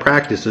statewide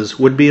practices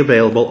would be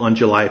available on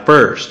July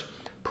 1st.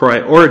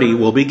 Priority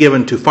will be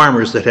given to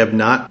farmers that have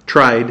not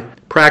tried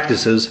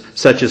practices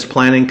such as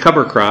planting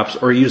cover crops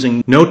or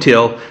using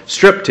no-till,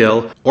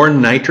 strip-till, or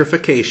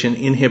nitrification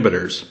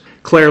inhibitors.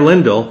 Claire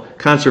Lindell,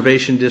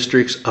 Conservation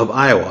Districts of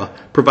Iowa,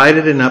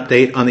 provided an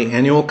update on the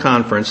annual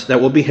conference that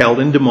will be held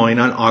in Des Moines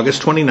on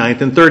August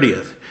 29th and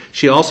 30th.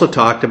 She also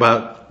talked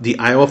about the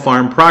Iowa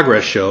Farm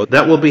Progress Show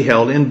that will be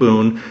held in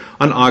Boone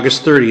on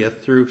August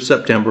 30th through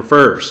September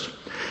 1st.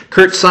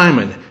 Kurt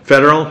Simon,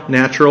 Federal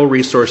Natural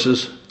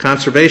Resources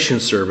Conservation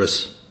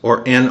Service,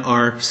 or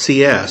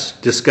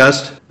NRCS,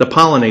 discussed the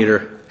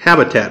Pollinator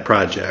Habitat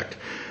Project.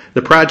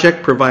 The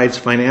project provides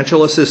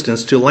financial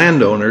assistance to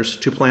landowners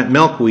to plant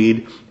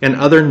milkweed and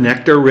other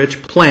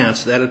nectar-rich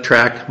plants that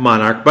attract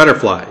monarch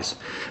butterflies.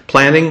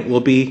 Planting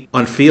will be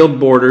on field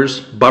borders,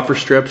 buffer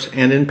strips,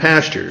 and in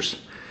pastures.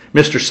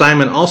 Mr.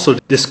 Simon also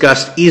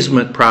discussed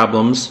easement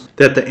problems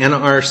that the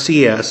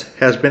NRCS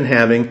has been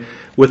having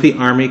with the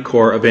Army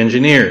Corps of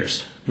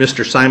Engineers.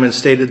 Mr. Simon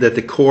stated that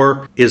the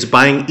Corps is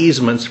buying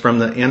easements from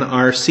the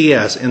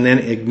NRCS and then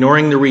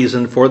ignoring the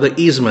reason for the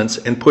easements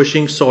and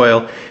pushing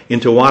soil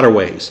into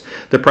waterways.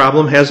 The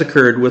problem has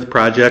occurred with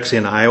projects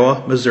in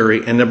Iowa,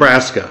 Missouri, and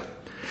Nebraska.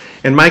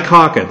 And Mike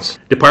Hawkins,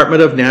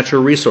 Department of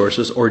Natural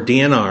Resources, or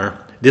DNR,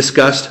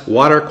 discussed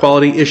water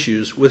quality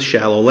issues with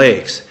shallow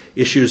lakes.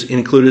 Issues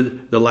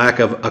included the lack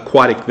of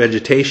aquatic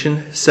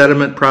vegetation,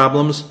 sediment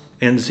problems,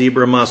 and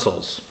zebra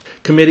mussels.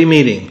 Committee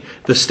meeting.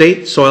 The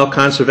State Soil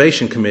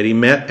Conservation Committee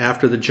met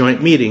after the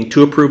joint meeting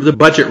to approve the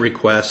budget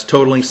request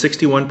totaling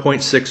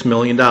 $61.6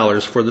 million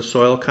for the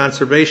Soil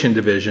Conservation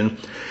Division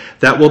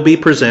that will be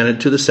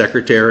presented to the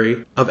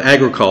Secretary of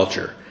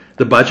Agriculture.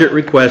 The budget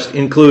request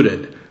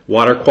included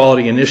Water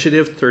Quality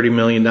Initiative, $30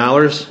 million,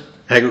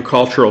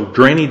 Agricultural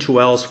Drainage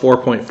Wells,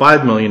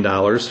 $4.5 million,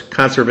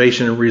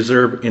 Conservation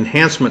Reserve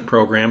Enhancement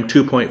Program,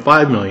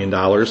 $2.5 million,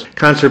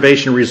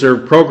 Conservation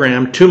Reserve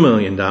Program, $2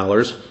 million,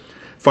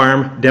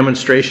 Farm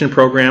Demonstration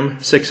Program,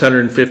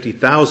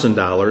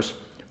 $650,000,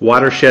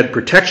 Watershed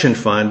Protection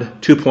Fund,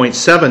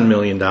 $2.7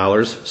 million,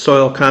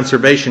 Soil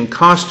Conservation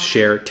Cost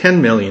Share, $10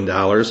 million,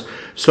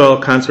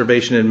 Soil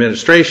Conservation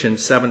Administration,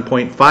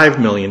 $7.5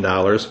 million,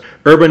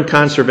 Urban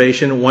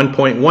Conservation,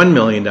 $1.1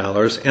 million,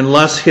 and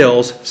Les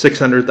Hills,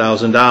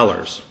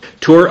 $600,000.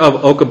 Tour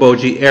of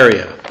Okoboji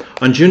area.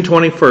 On June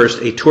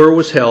 21st, a tour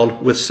was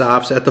held with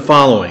stops at the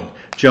following: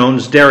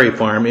 Jones Dairy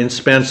Farm in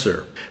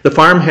Spencer. The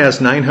farm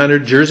has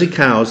 900 Jersey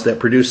cows that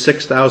produce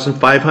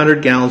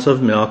 6,500 gallons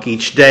of milk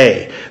each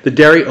day. The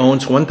dairy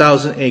owns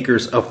 1,000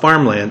 acres of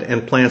farmland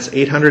and plants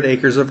 800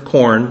 acres of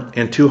corn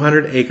and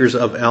 200 acres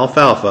of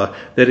alfalfa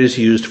that is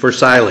used for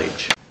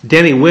silage.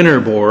 Denny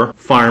Winterbore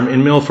Farm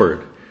in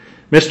Milford.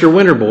 Mr.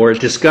 Winterbore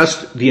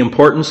discussed the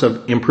importance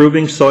of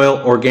improving soil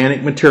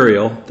organic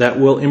material that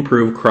will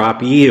improve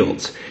crop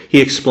yields. He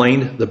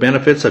explained the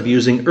benefits of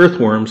using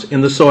earthworms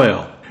in the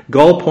soil.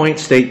 Gull Point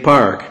State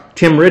Park.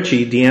 Tim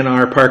Ritchie,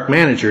 DNR Park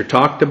Manager,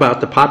 talked about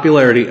the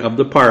popularity of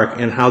the park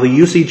and how the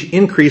usage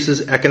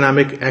increases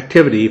economic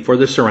activity for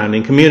the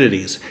surrounding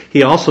communities.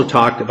 He also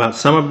talked about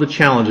some of the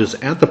challenges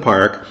at the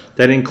park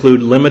that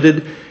include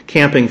limited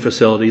camping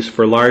facilities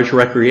for large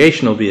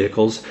recreational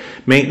vehicles,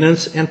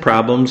 maintenance, and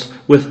problems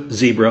with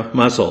zebra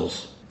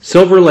mussels.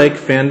 Silver Lake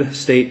Fen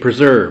State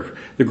Preserve.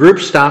 The group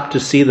stopped to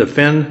see the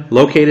fen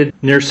located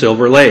near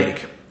Silver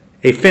Lake.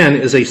 A fen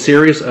is a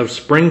series of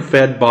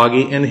spring-fed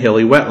boggy and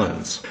hilly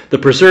wetlands. The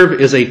preserve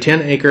is a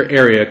 10-acre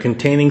area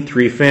containing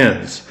 3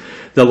 fens.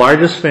 The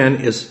largest fen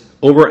is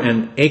over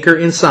an acre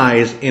in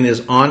size and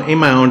is on a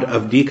mound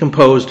of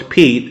decomposed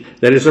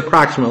peat that is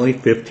approximately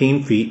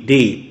 15 feet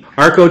deep.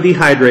 Arco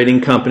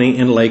Dehydrating Company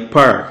in Lake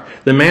Park.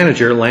 The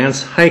manager,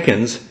 Lance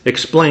Hykins,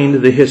 explained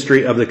the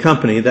history of the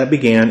company that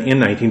began in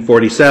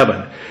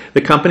 1947.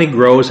 The company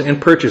grows and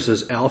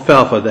purchases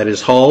alfalfa that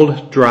is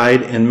hulled,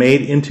 dried, and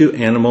made into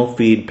animal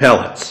feed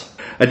pellets.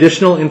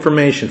 Additional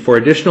information. For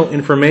additional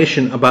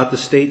information about the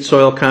State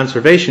Soil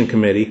Conservation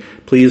Committee,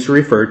 please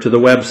refer to the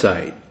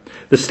website.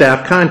 The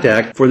staff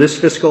contact for this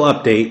fiscal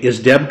update is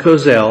Deb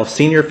Kozel,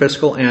 Senior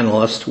Fiscal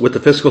Analyst with the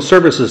Fiscal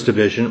Services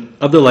Division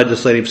of the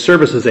Legislative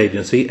Services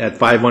Agency at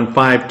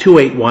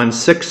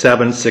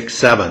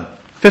 515-281-6767.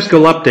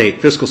 Fiscal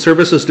Update, Fiscal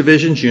Services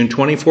Division, June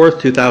 24,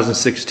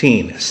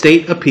 2016.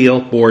 State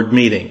Appeal Board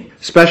Meeting.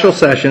 Special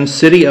Session,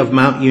 City of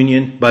Mount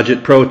Union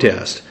Budget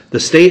Protest. The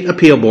State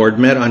Appeal Board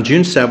met on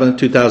June 7,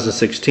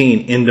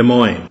 2016 in Des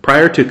Moines.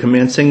 Prior to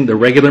commencing the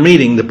regular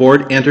meeting, the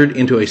board entered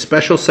into a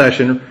special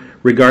session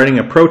regarding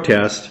a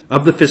protest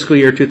of the fiscal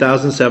year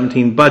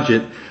 2017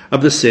 budget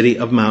of the City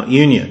of Mount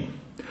Union.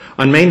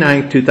 On May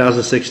 9,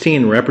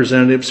 2016,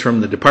 representatives from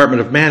the Department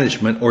of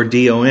Management, or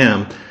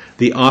DOM,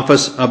 the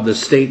Office of the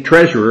State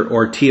Treasurer,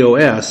 or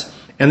TOS,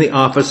 and the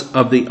Office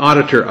of the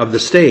Auditor of the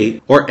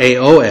State, or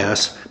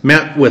AOS,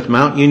 met with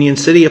Mount Union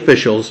city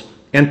officials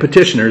and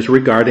petitioners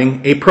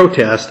regarding a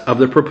protest of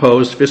the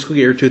proposed fiscal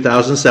year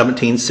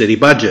 2017 city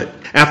budget.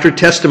 After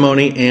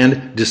testimony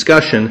and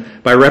discussion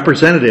by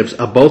representatives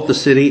of both the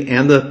city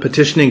and the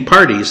petitioning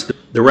parties,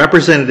 the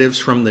representatives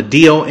from the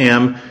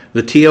DOM,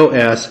 the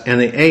TOS, and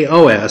the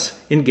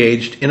AOS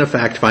engaged in a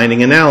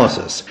fact-finding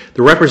analysis.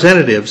 The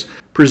representatives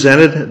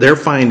presented their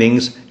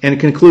findings and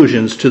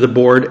conclusions to the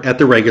board at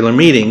the regular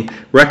meeting,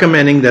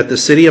 recommending that the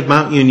City of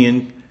Mount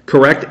Union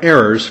correct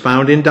errors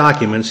found in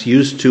documents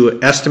used to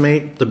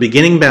estimate the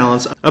beginning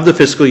balance of the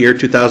fiscal year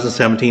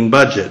 2017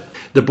 budget.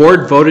 The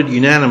board voted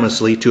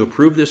unanimously to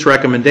approve this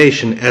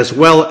recommendation as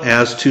well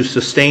as to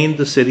sustain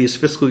the city's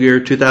fiscal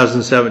year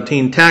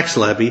 2017 tax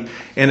levy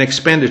and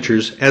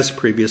expenditures as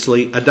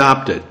previously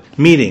adopted.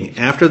 Meeting.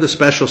 After the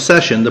special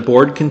session, the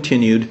board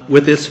continued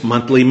with its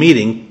monthly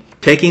meeting,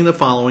 taking the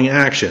following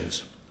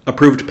actions.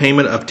 Approved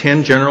payment of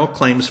 10 general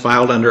claims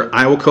filed under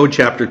Iowa Code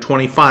Chapter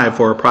 25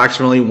 for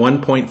approximately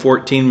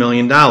 $1.14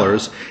 million,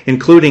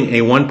 including a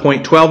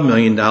 $1.12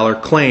 million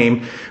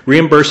claim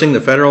reimbursing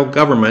the federal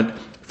government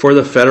for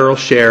the federal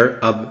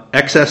share of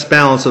excess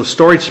balance of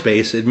storage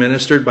space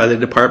administered by the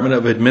Department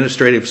of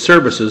Administrative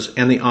Services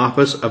and the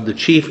Office of the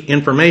Chief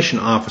Information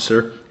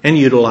Officer and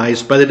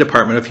utilized by the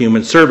Department of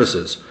Human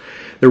Services.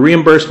 The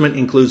reimbursement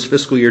includes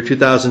fiscal year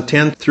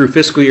 2010 through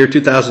fiscal year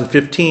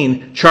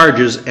 2015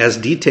 charges as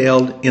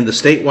detailed in the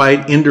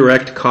statewide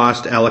indirect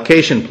cost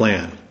allocation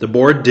plan. The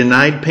board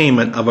denied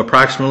payment of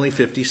approximately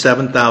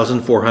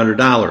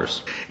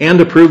 $57,400 and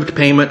approved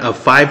payment of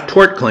 5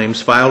 tort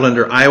claims filed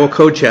under Iowa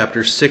Code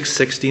Chapter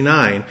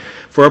 669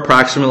 for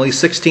approximately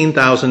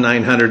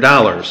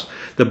 $16,900.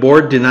 The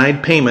board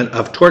denied payment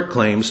of tort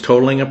claims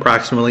totaling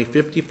approximately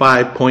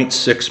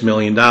 $55.6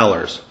 million.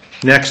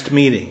 Next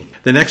meeting.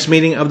 The next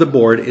meeting of the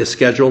board is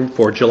scheduled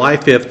for July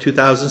 5,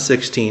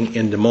 2016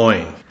 in Des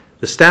Moines.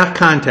 The staff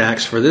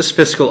contacts for this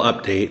fiscal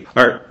update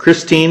are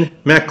Christine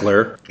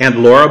Meckler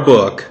and Laura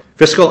Book,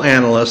 fiscal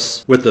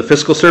analysts with the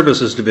Fiscal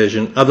Services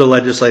Division of the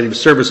Legislative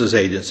Services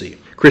Agency.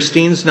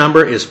 Christine's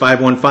number is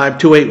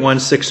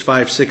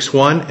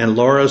 515-281-6561 and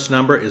Laura's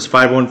number is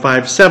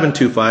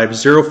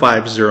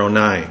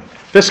 515-725-0509.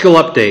 Fiscal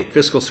update,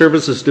 Fiscal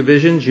Services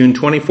Division, June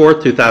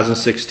 24,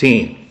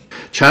 2016.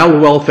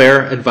 Child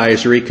Welfare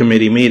Advisory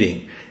Committee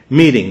meeting.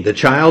 The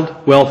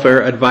Child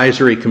Welfare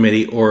Advisory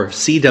Committee, or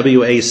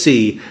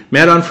CWAC,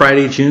 met on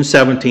Friday, June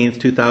 17,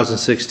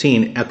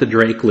 2016 at the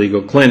Drake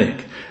Legal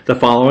Clinic. The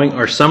following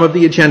are some of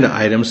the agenda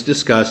items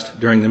discussed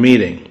during the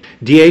meeting.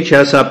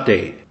 DHS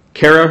update.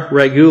 Kara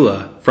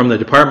Regula from the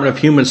Department of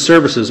Human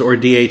Services, or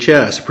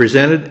DHS,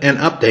 presented an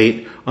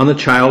update on the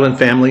Child and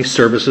Family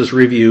Services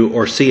Review,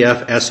 or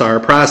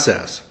CFSR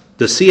process.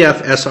 The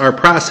CFSR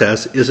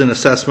process is an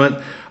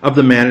assessment of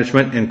the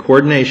management and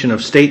coordination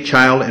of state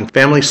child and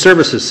family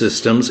services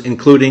systems,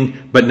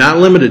 including, but not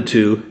limited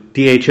to,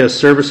 DHS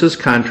services,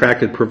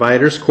 contracted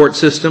providers, court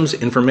systems,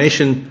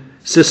 information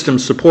system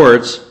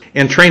supports,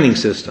 and training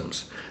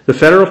systems. The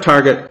federal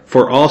target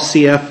for all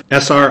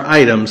CFSR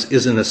items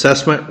is an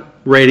assessment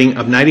rating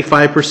of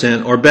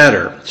 95% or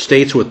better.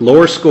 States with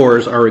lower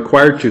scores are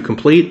required to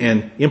complete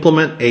and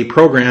implement a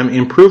Program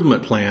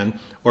Improvement Plan,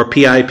 or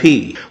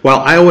PIP. While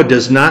Iowa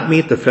does not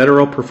meet the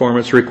federal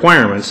performance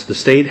requirements, the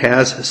state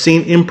has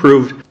seen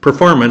improved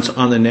performance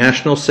on the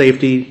national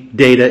safety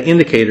data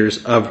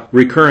indicators of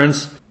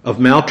recurrence of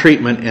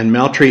maltreatment and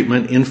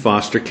maltreatment in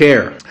foster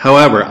care.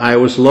 However,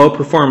 Iowa's low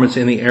performance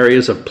in the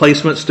areas of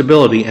placement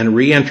stability and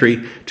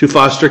reentry to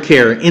foster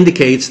care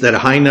indicates that a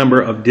high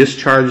number of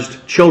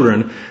discharged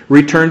children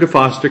return to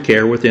foster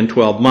care within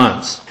 12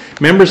 months.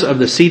 Members of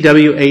the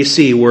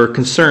CWAC were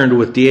concerned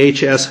with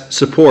DHS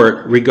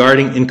support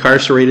regarding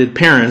incarcerated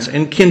parents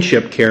and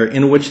kinship care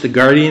in which the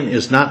guardian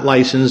is not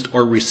licensed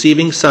or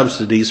receiving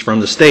subsidies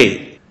from the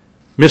state.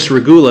 Ms.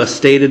 Regula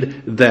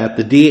stated that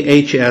the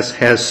DHS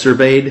has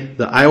surveyed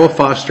the Iowa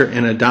Foster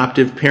and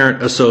Adoptive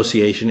Parent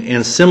Association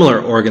and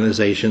similar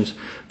organizations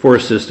for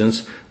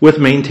assistance with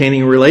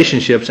maintaining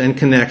relationships and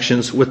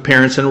connections with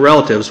parents and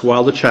relatives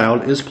while the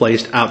child is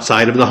placed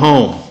outside of the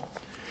home.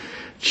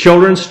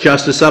 Children's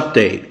Justice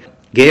Update.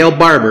 Gail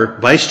Barber,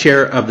 Vice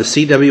Chair of the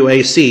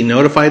CWAC,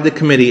 notified the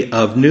committee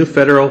of new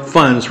federal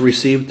funds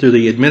received through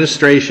the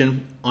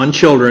Administration on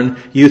Children,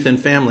 Youth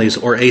and Families,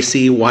 or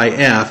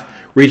ACYF,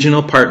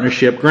 Regional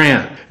Partnership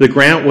Grant. The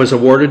grant was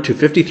awarded to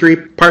 53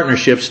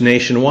 partnerships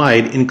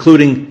nationwide,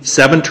 including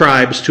 7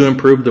 tribes, to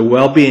improve the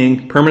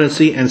well-being,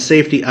 permanency, and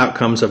safety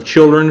outcomes of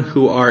children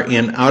who are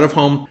in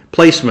out-of-home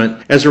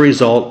placement as a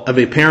result of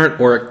a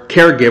parent or a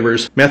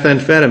caregiver's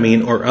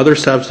methamphetamine or other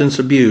substance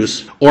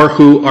abuse, or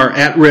who are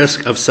at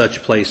risk of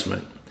such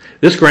placement.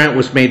 This grant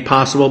was made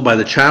possible by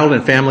the Child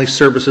and Family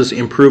Services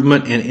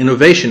Improvement and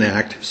Innovation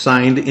Act,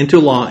 signed into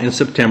law in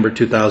September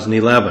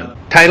 2011.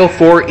 Title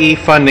IV-E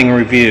Funding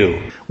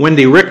Review.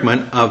 Wendy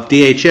Rickman of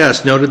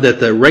DHS noted that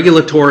the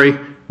regulatory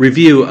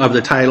review of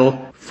the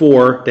Title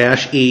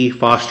IV-E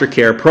Foster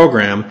Care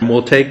Program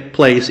will take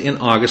place in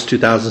August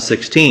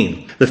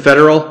 2016. The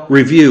federal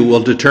review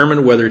will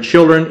determine whether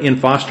children in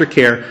foster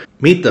care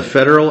meet the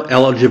federal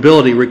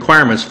eligibility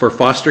requirements for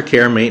foster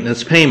care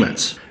maintenance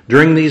payments.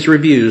 During these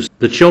reviews,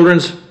 the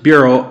Children's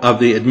Bureau of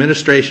the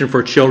Administration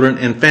for Children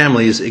and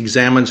Families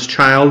examines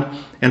child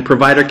and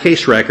provider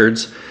case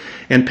records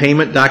and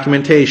payment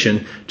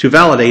documentation to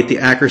validate the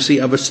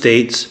accuracy of a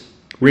state's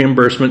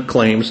reimbursement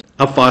claims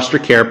of foster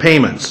care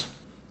payments.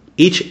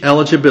 Each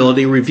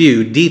eligibility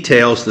review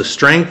details the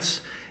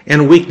strengths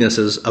and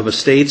weaknesses of a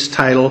state's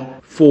Title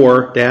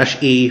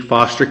IV-E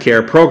foster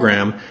care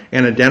program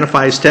and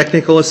identifies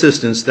technical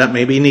assistance that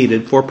may be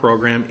needed for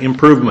program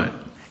improvement.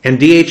 And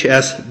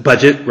DHS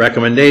budget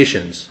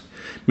recommendations.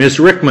 Ms.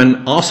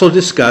 Rickman also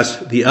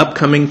discussed the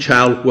upcoming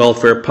child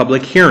welfare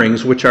public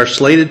hearings, which are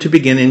slated to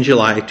begin in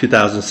July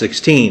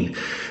 2016.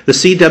 The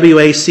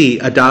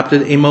CWAC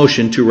adopted a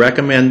motion to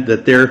recommend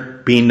that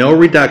there be no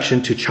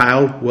reduction to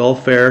Child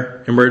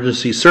Welfare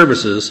Emergency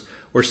Services,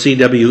 or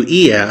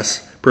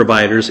CWES,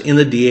 providers in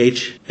the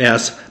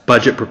DHS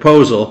budget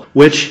proposal,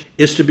 which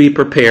is to be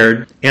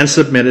prepared and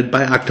submitted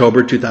by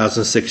October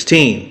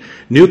 2016.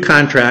 New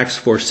contracts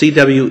for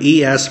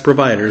CWES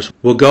providers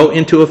will go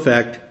into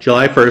effect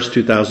July 1,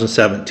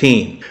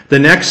 2017. The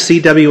next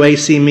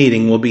CWAC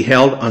meeting will be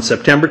held on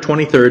September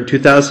 23,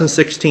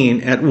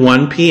 2016 at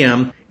 1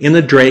 p.m. in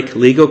the Drake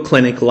Legal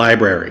Clinic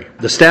Library.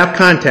 The staff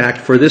contact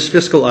for this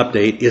fiscal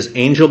update is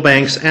Angel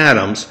Banks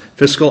Adams,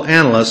 Fiscal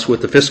Analyst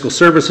with the Fiscal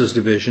Services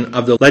Division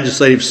of the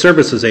Legislative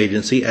Services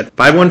Agency at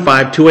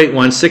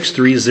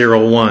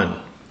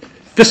 515-281-6301.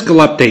 Fiscal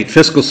Update,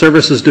 Fiscal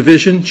Services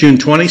Division, June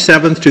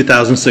 27,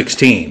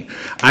 2016.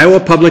 Iowa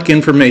Public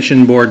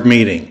Information Board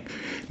Meeting.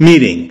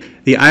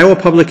 The Iowa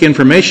Public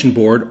Information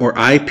Board, or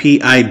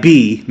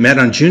IPIB, met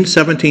on June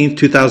 17,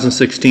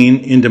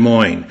 2016 in Des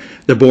Moines.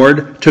 The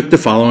board took the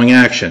following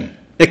action.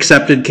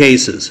 Accepted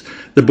cases.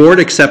 The board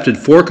accepted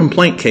 4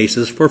 complaint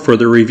cases for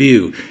further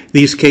review.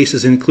 These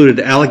cases included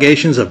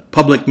allegations of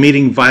public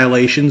meeting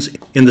violations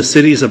in the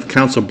cities of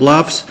Council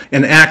Bluffs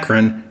and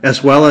Akron,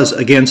 as well as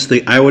against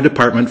the Iowa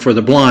Department for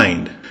the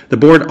Blind. The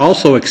board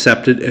also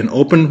accepted an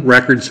open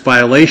records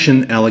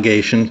violation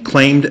allegation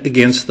claimed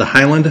against the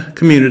Highland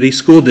Community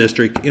School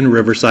District in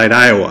Riverside,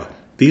 Iowa.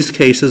 These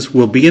cases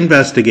will be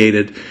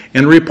investigated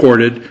and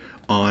reported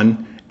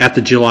on at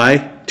the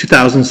July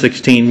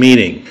 2016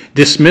 meeting.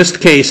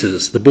 Dismissed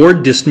cases. The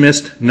board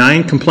dismissed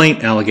 9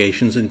 complaint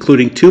allegations,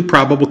 including 2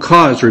 probable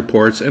cause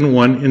reports and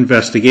 1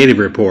 investigative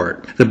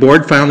report. The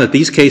board found that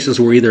these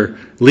cases were either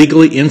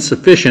legally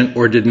insufficient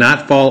or did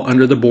not fall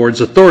under the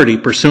board's authority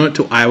pursuant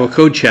to Iowa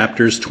Code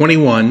Chapters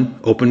 21,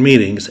 Open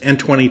Meetings, and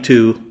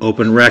 22,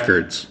 Open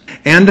Records.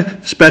 And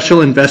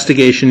Special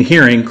Investigation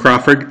Hearing,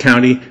 Crawford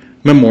County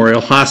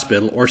Memorial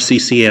Hospital, or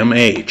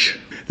CCMH.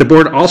 The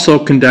board also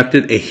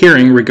conducted a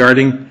hearing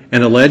regarding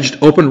an alleged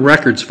open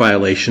records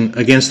violation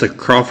against the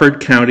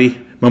Crawford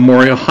County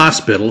Memorial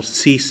Hospital,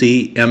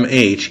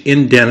 CCMH,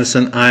 in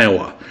Denison,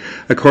 Iowa.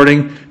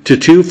 According to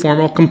 2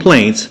 formal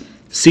complaints,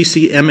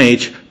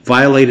 CCMH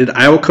violated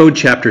Iowa Code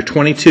Chapter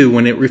 22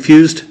 when it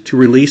refused to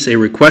release a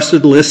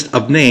requested list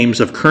of names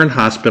of current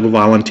hospital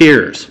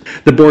volunteers.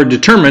 The board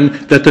determined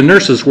that the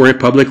nurses were a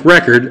public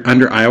record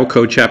under Iowa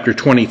Code Chapter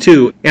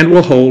 22 and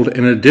will hold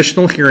an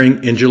additional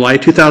hearing in July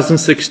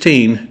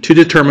 2016 to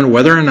determine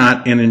whether or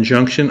not an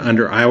injunction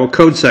under Iowa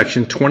Code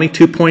Section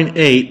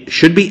 22.8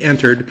 should be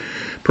entered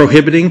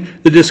prohibiting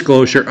the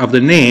disclosure of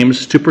the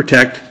names to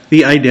protect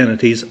the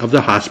identities of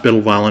the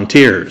hospital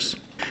volunteers.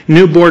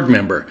 New board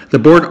member. The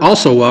board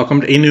also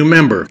welcomed a new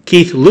member.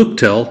 Keith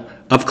Luktil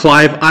of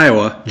Clive,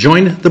 Iowa,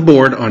 joined the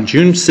board on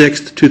June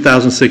 6,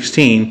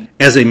 2016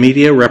 as a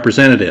media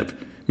representative.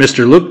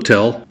 Mr.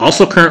 Luktil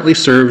also currently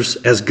serves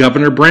as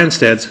Governor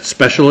Branstad's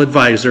Special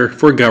Advisor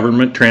for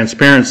Government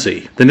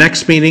Transparency. The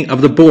next meeting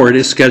of the board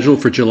is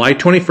scheduled for July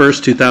 21,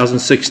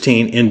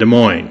 2016 in Des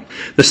Moines.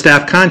 The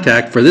staff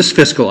contact for this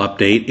fiscal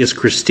update is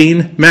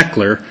Christine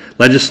Meckler,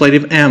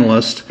 Legislative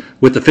Analyst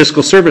with the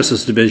Fiscal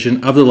Services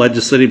Division of the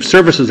Legislative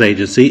Services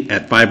Agency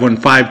at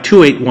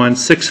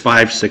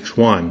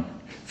 515-281-6561.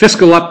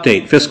 Fiscal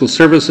Update, Fiscal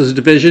Services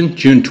Division,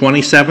 June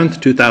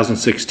 27,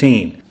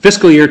 2016.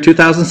 Fiscal Year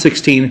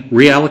 2016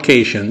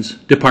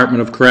 Reallocations,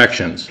 Department of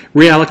Corrections.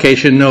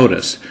 Reallocation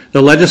Notice.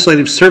 The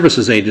Legislative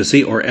Services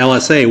Agency, or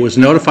LSA, was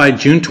notified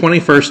June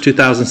 21,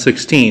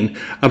 2016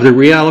 of the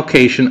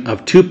reallocation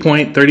of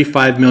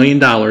 $2.35 million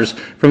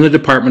from the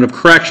Department of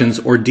Corrections,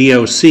 or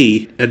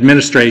DOC,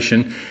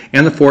 administration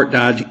and the Fort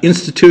Dodge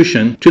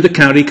Institution to the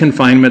County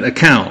Confinement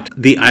Account,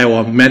 the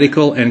Iowa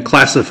Medical and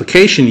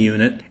Classification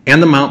Unit,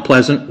 and the Mount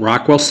Pleasant,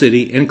 Rockwell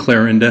City, and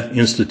Clarinda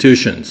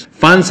institutions.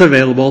 Funds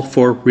available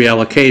for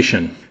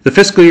reallocation. The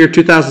Fiscal Year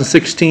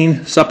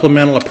 2016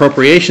 Supplemental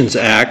Appropriations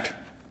Act,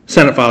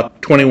 Senate File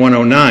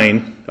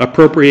 2109,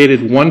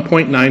 appropriated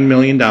 $1.9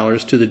 million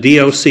to the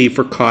DOC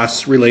for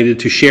costs related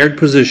to shared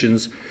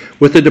positions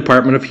with the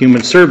Department of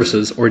Human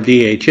Services, or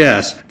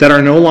DHS, that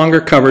are no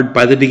longer covered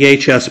by the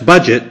DHS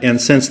budget, and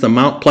since the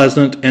Mount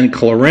Pleasant and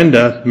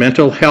Clarinda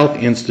Mental Health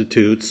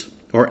Institutes,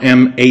 or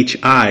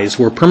MHIs,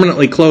 were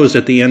permanently closed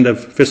at the end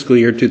of fiscal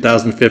year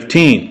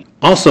 2015.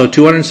 Also,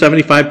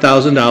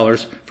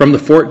 $275,000 from the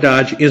Fort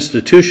Dodge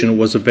Institution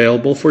was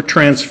available for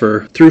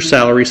transfer through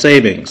salary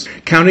savings.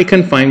 County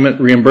confinement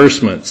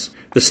reimbursements.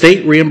 The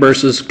state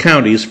reimburses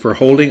counties for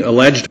holding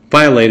alleged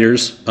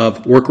violators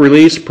of work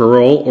release,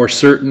 parole, or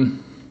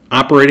certain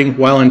operating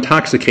while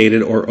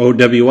intoxicated, or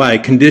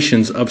OWI,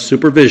 conditions of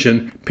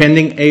supervision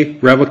pending a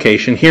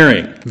revocation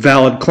hearing.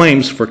 Valid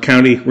claims for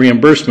county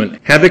reimbursement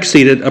have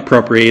exceeded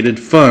appropriated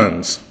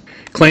funds.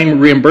 Claim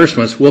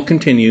reimbursements will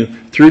continue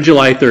through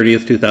July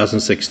 30,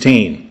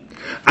 2016.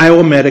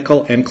 Iowa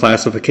Medical and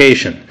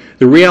Classification.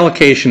 The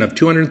reallocation of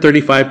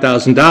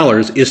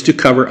 $235,000 is to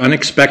cover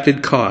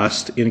unexpected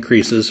cost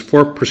increases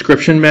for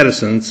prescription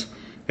medicines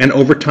and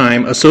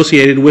overtime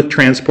associated with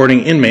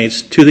transporting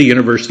inmates to the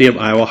University of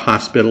Iowa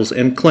hospitals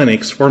and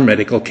clinics for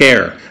medical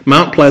care.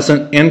 Mount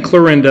Pleasant and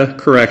Clarinda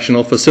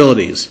Correctional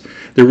Facilities.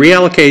 The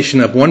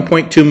reallocation of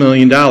 $1.2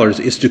 million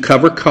is to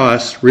cover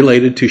costs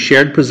related to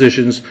shared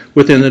positions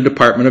within the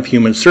Department of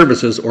Human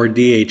Services, or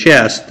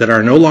DHS, that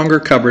are no longer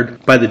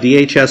covered by the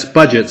DHS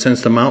budget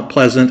since the Mount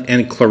Pleasant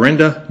and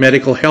Clarinda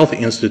Medical Health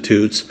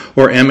Institutes,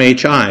 or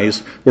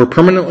MHIs, were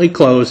permanently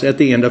closed at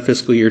the end of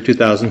fiscal year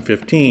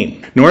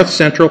 2015. North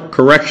Central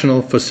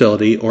Correctional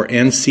Facility, or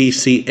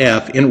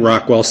NCCF, in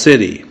Rockwell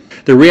City.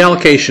 The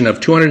reallocation of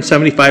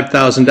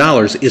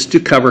 $275,000 is to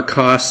cover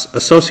costs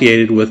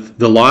associated with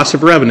the loss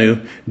of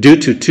revenue due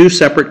to two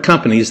separate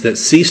companies that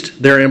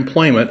ceased their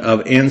employment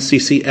of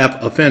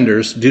NCCF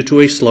offenders due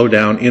to a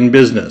slowdown in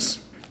business.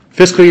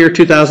 Fiscal year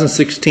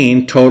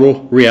 2016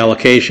 total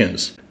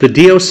reallocations. The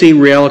DOC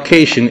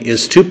reallocation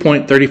is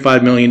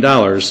 $2.35 million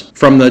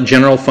from the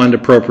general fund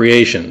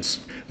appropriations.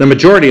 The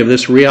majority of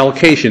this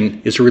reallocation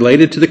is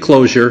related to the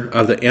closure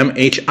of the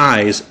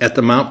MHIs at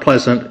the Mount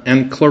Pleasant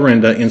and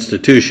Clarinda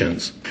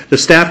institutions. The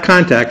staff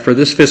contact for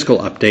this fiscal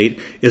update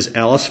is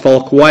Alice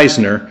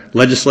Falk-Weisner,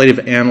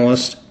 Legislative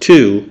Analyst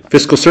 2,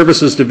 Fiscal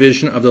Services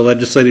Division of the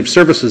Legislative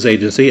Services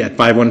Agency at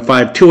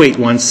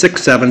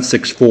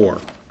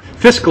 515-281-6764.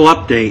 Fiscal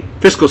Update,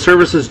 Fiscal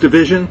Services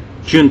Division,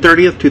 June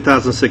 30th,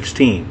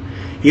 2016.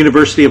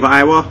 University of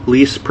Iowa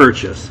Lease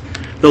Purchase.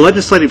 The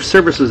Legislative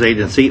Services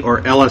Agency,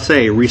 or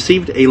LSA,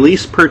 received a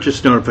lease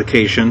purchase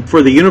notification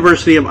for the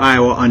University of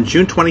Iowa on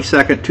June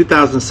 22,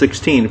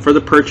 2016 for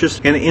the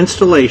purchase and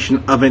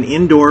installation of an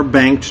indoor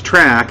banked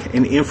track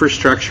and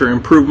infrastructure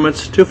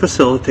improvements to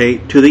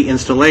facilitate to the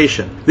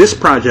installation. This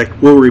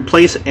project will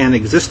replace an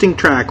existing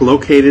track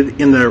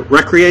located in the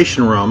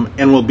recreation room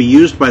and will be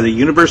used by the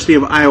University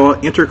of Iowa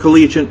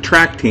intercollegiate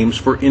track teams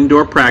for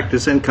indoor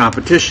practice and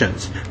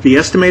competitions. The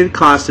estimated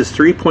cost is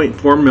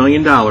 $3.4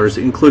 million,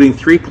 including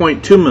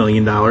 $3.2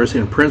 million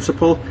in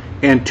principal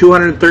and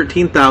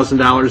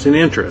 $213,000 in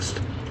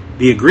interest.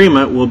 The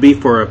agreement will be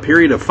for a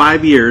period of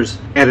 5 years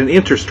at an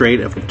interest rate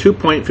of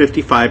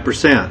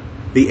 2.55%.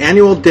 The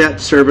annual debt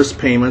service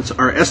payments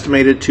are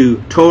estimated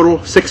to total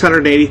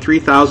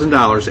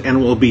 $683,000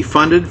 and will be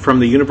funded from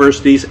the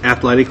university's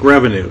athletic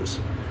revenues.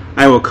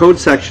 Iowa Code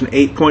Section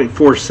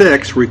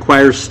 8.46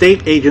 requires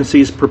state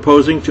agencies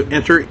proposing to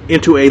enter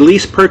into a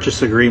lease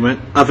purchase agreement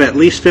of at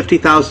least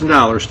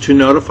 $50,000 to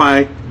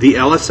notify the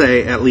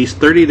LSA at least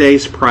 30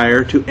 days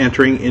prior to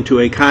entering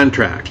into a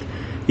contract.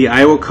 The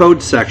Iowa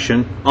Code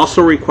section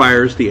also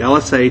requires the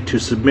LSA to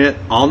submit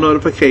all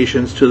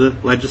notifications to the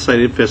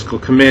Legislative Fiscal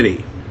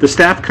Committee. The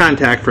staff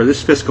contact for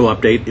this fiscal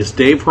update is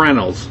Dave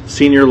Reynolds,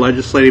 Senior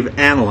Legislative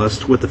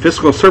Analyst with the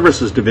Fiscal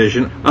Services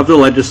Division of the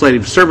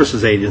Legislative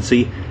Services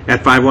Agency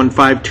at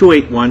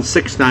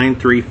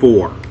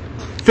 515-281-6934.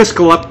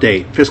 Fiscal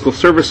Update, Fiscal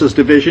Services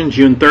Division,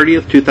 June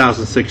 30th,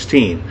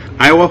 2016.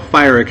 Iowa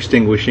Fire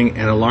Extinguishing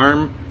and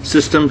Alarm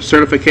System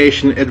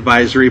Certification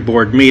Advisory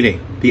Board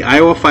meeting. The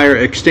Iowa Fire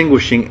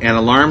Extinguishing and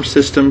Alarm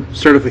System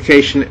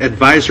Certification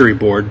Advisory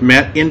Board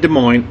met in Des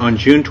Moines on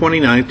June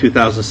 29,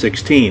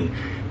 2016.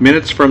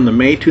 Minutes from the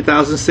May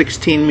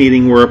 2016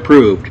 meeting were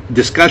approved.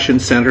 Discussion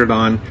centered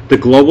on the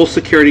Global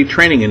Security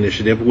Training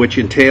Initiative, which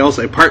entails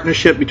a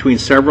partnership between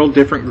several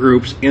different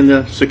groups in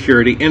the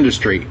security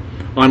industry.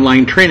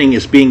 Online training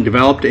is being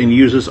developed and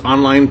uses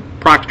online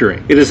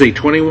proctoring. It is a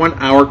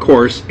 21-hour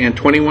course and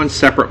 21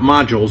 separate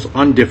modules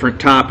on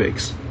different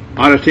topics.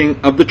 Auditing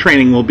of the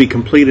training will be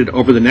completed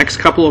over the next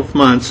couple of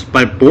months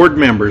by board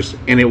members,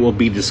 and it will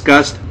be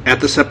discussed at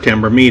the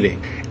September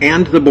meeting.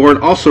 And the board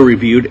also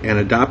reviewed and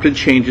adopted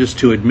changes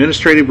to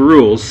Administrative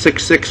Rules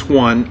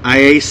 661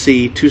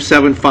 IAC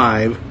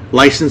 275,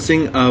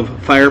 Licensing of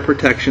Fire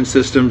Protection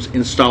Systems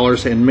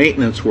Installers and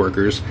Maintenance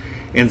Workers,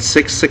 and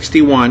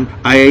 661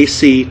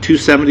 IAC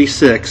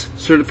 276,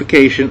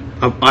 Certification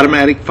of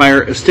Automatic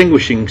Fire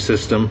Extinguishing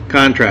System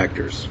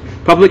Contractors.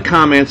 Public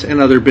comments and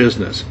other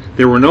business.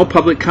 There were no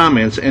public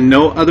comments and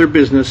no other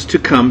business to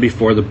come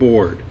before the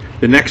board.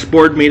 The next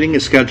board meeting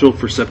is scheduled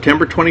for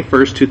September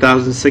 21st,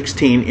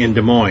 2016 in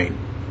Des Moines.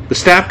 The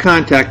staff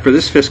contact for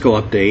this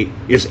fiscal update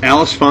is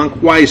Alice Funk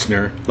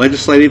Weisner,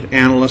 Legislative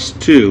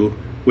Analyst 2,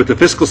 with the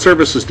Fiscal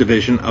Services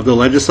Division of the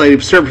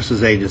Legislative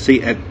Services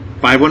Agency at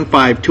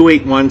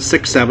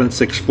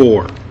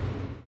 515-281-6764.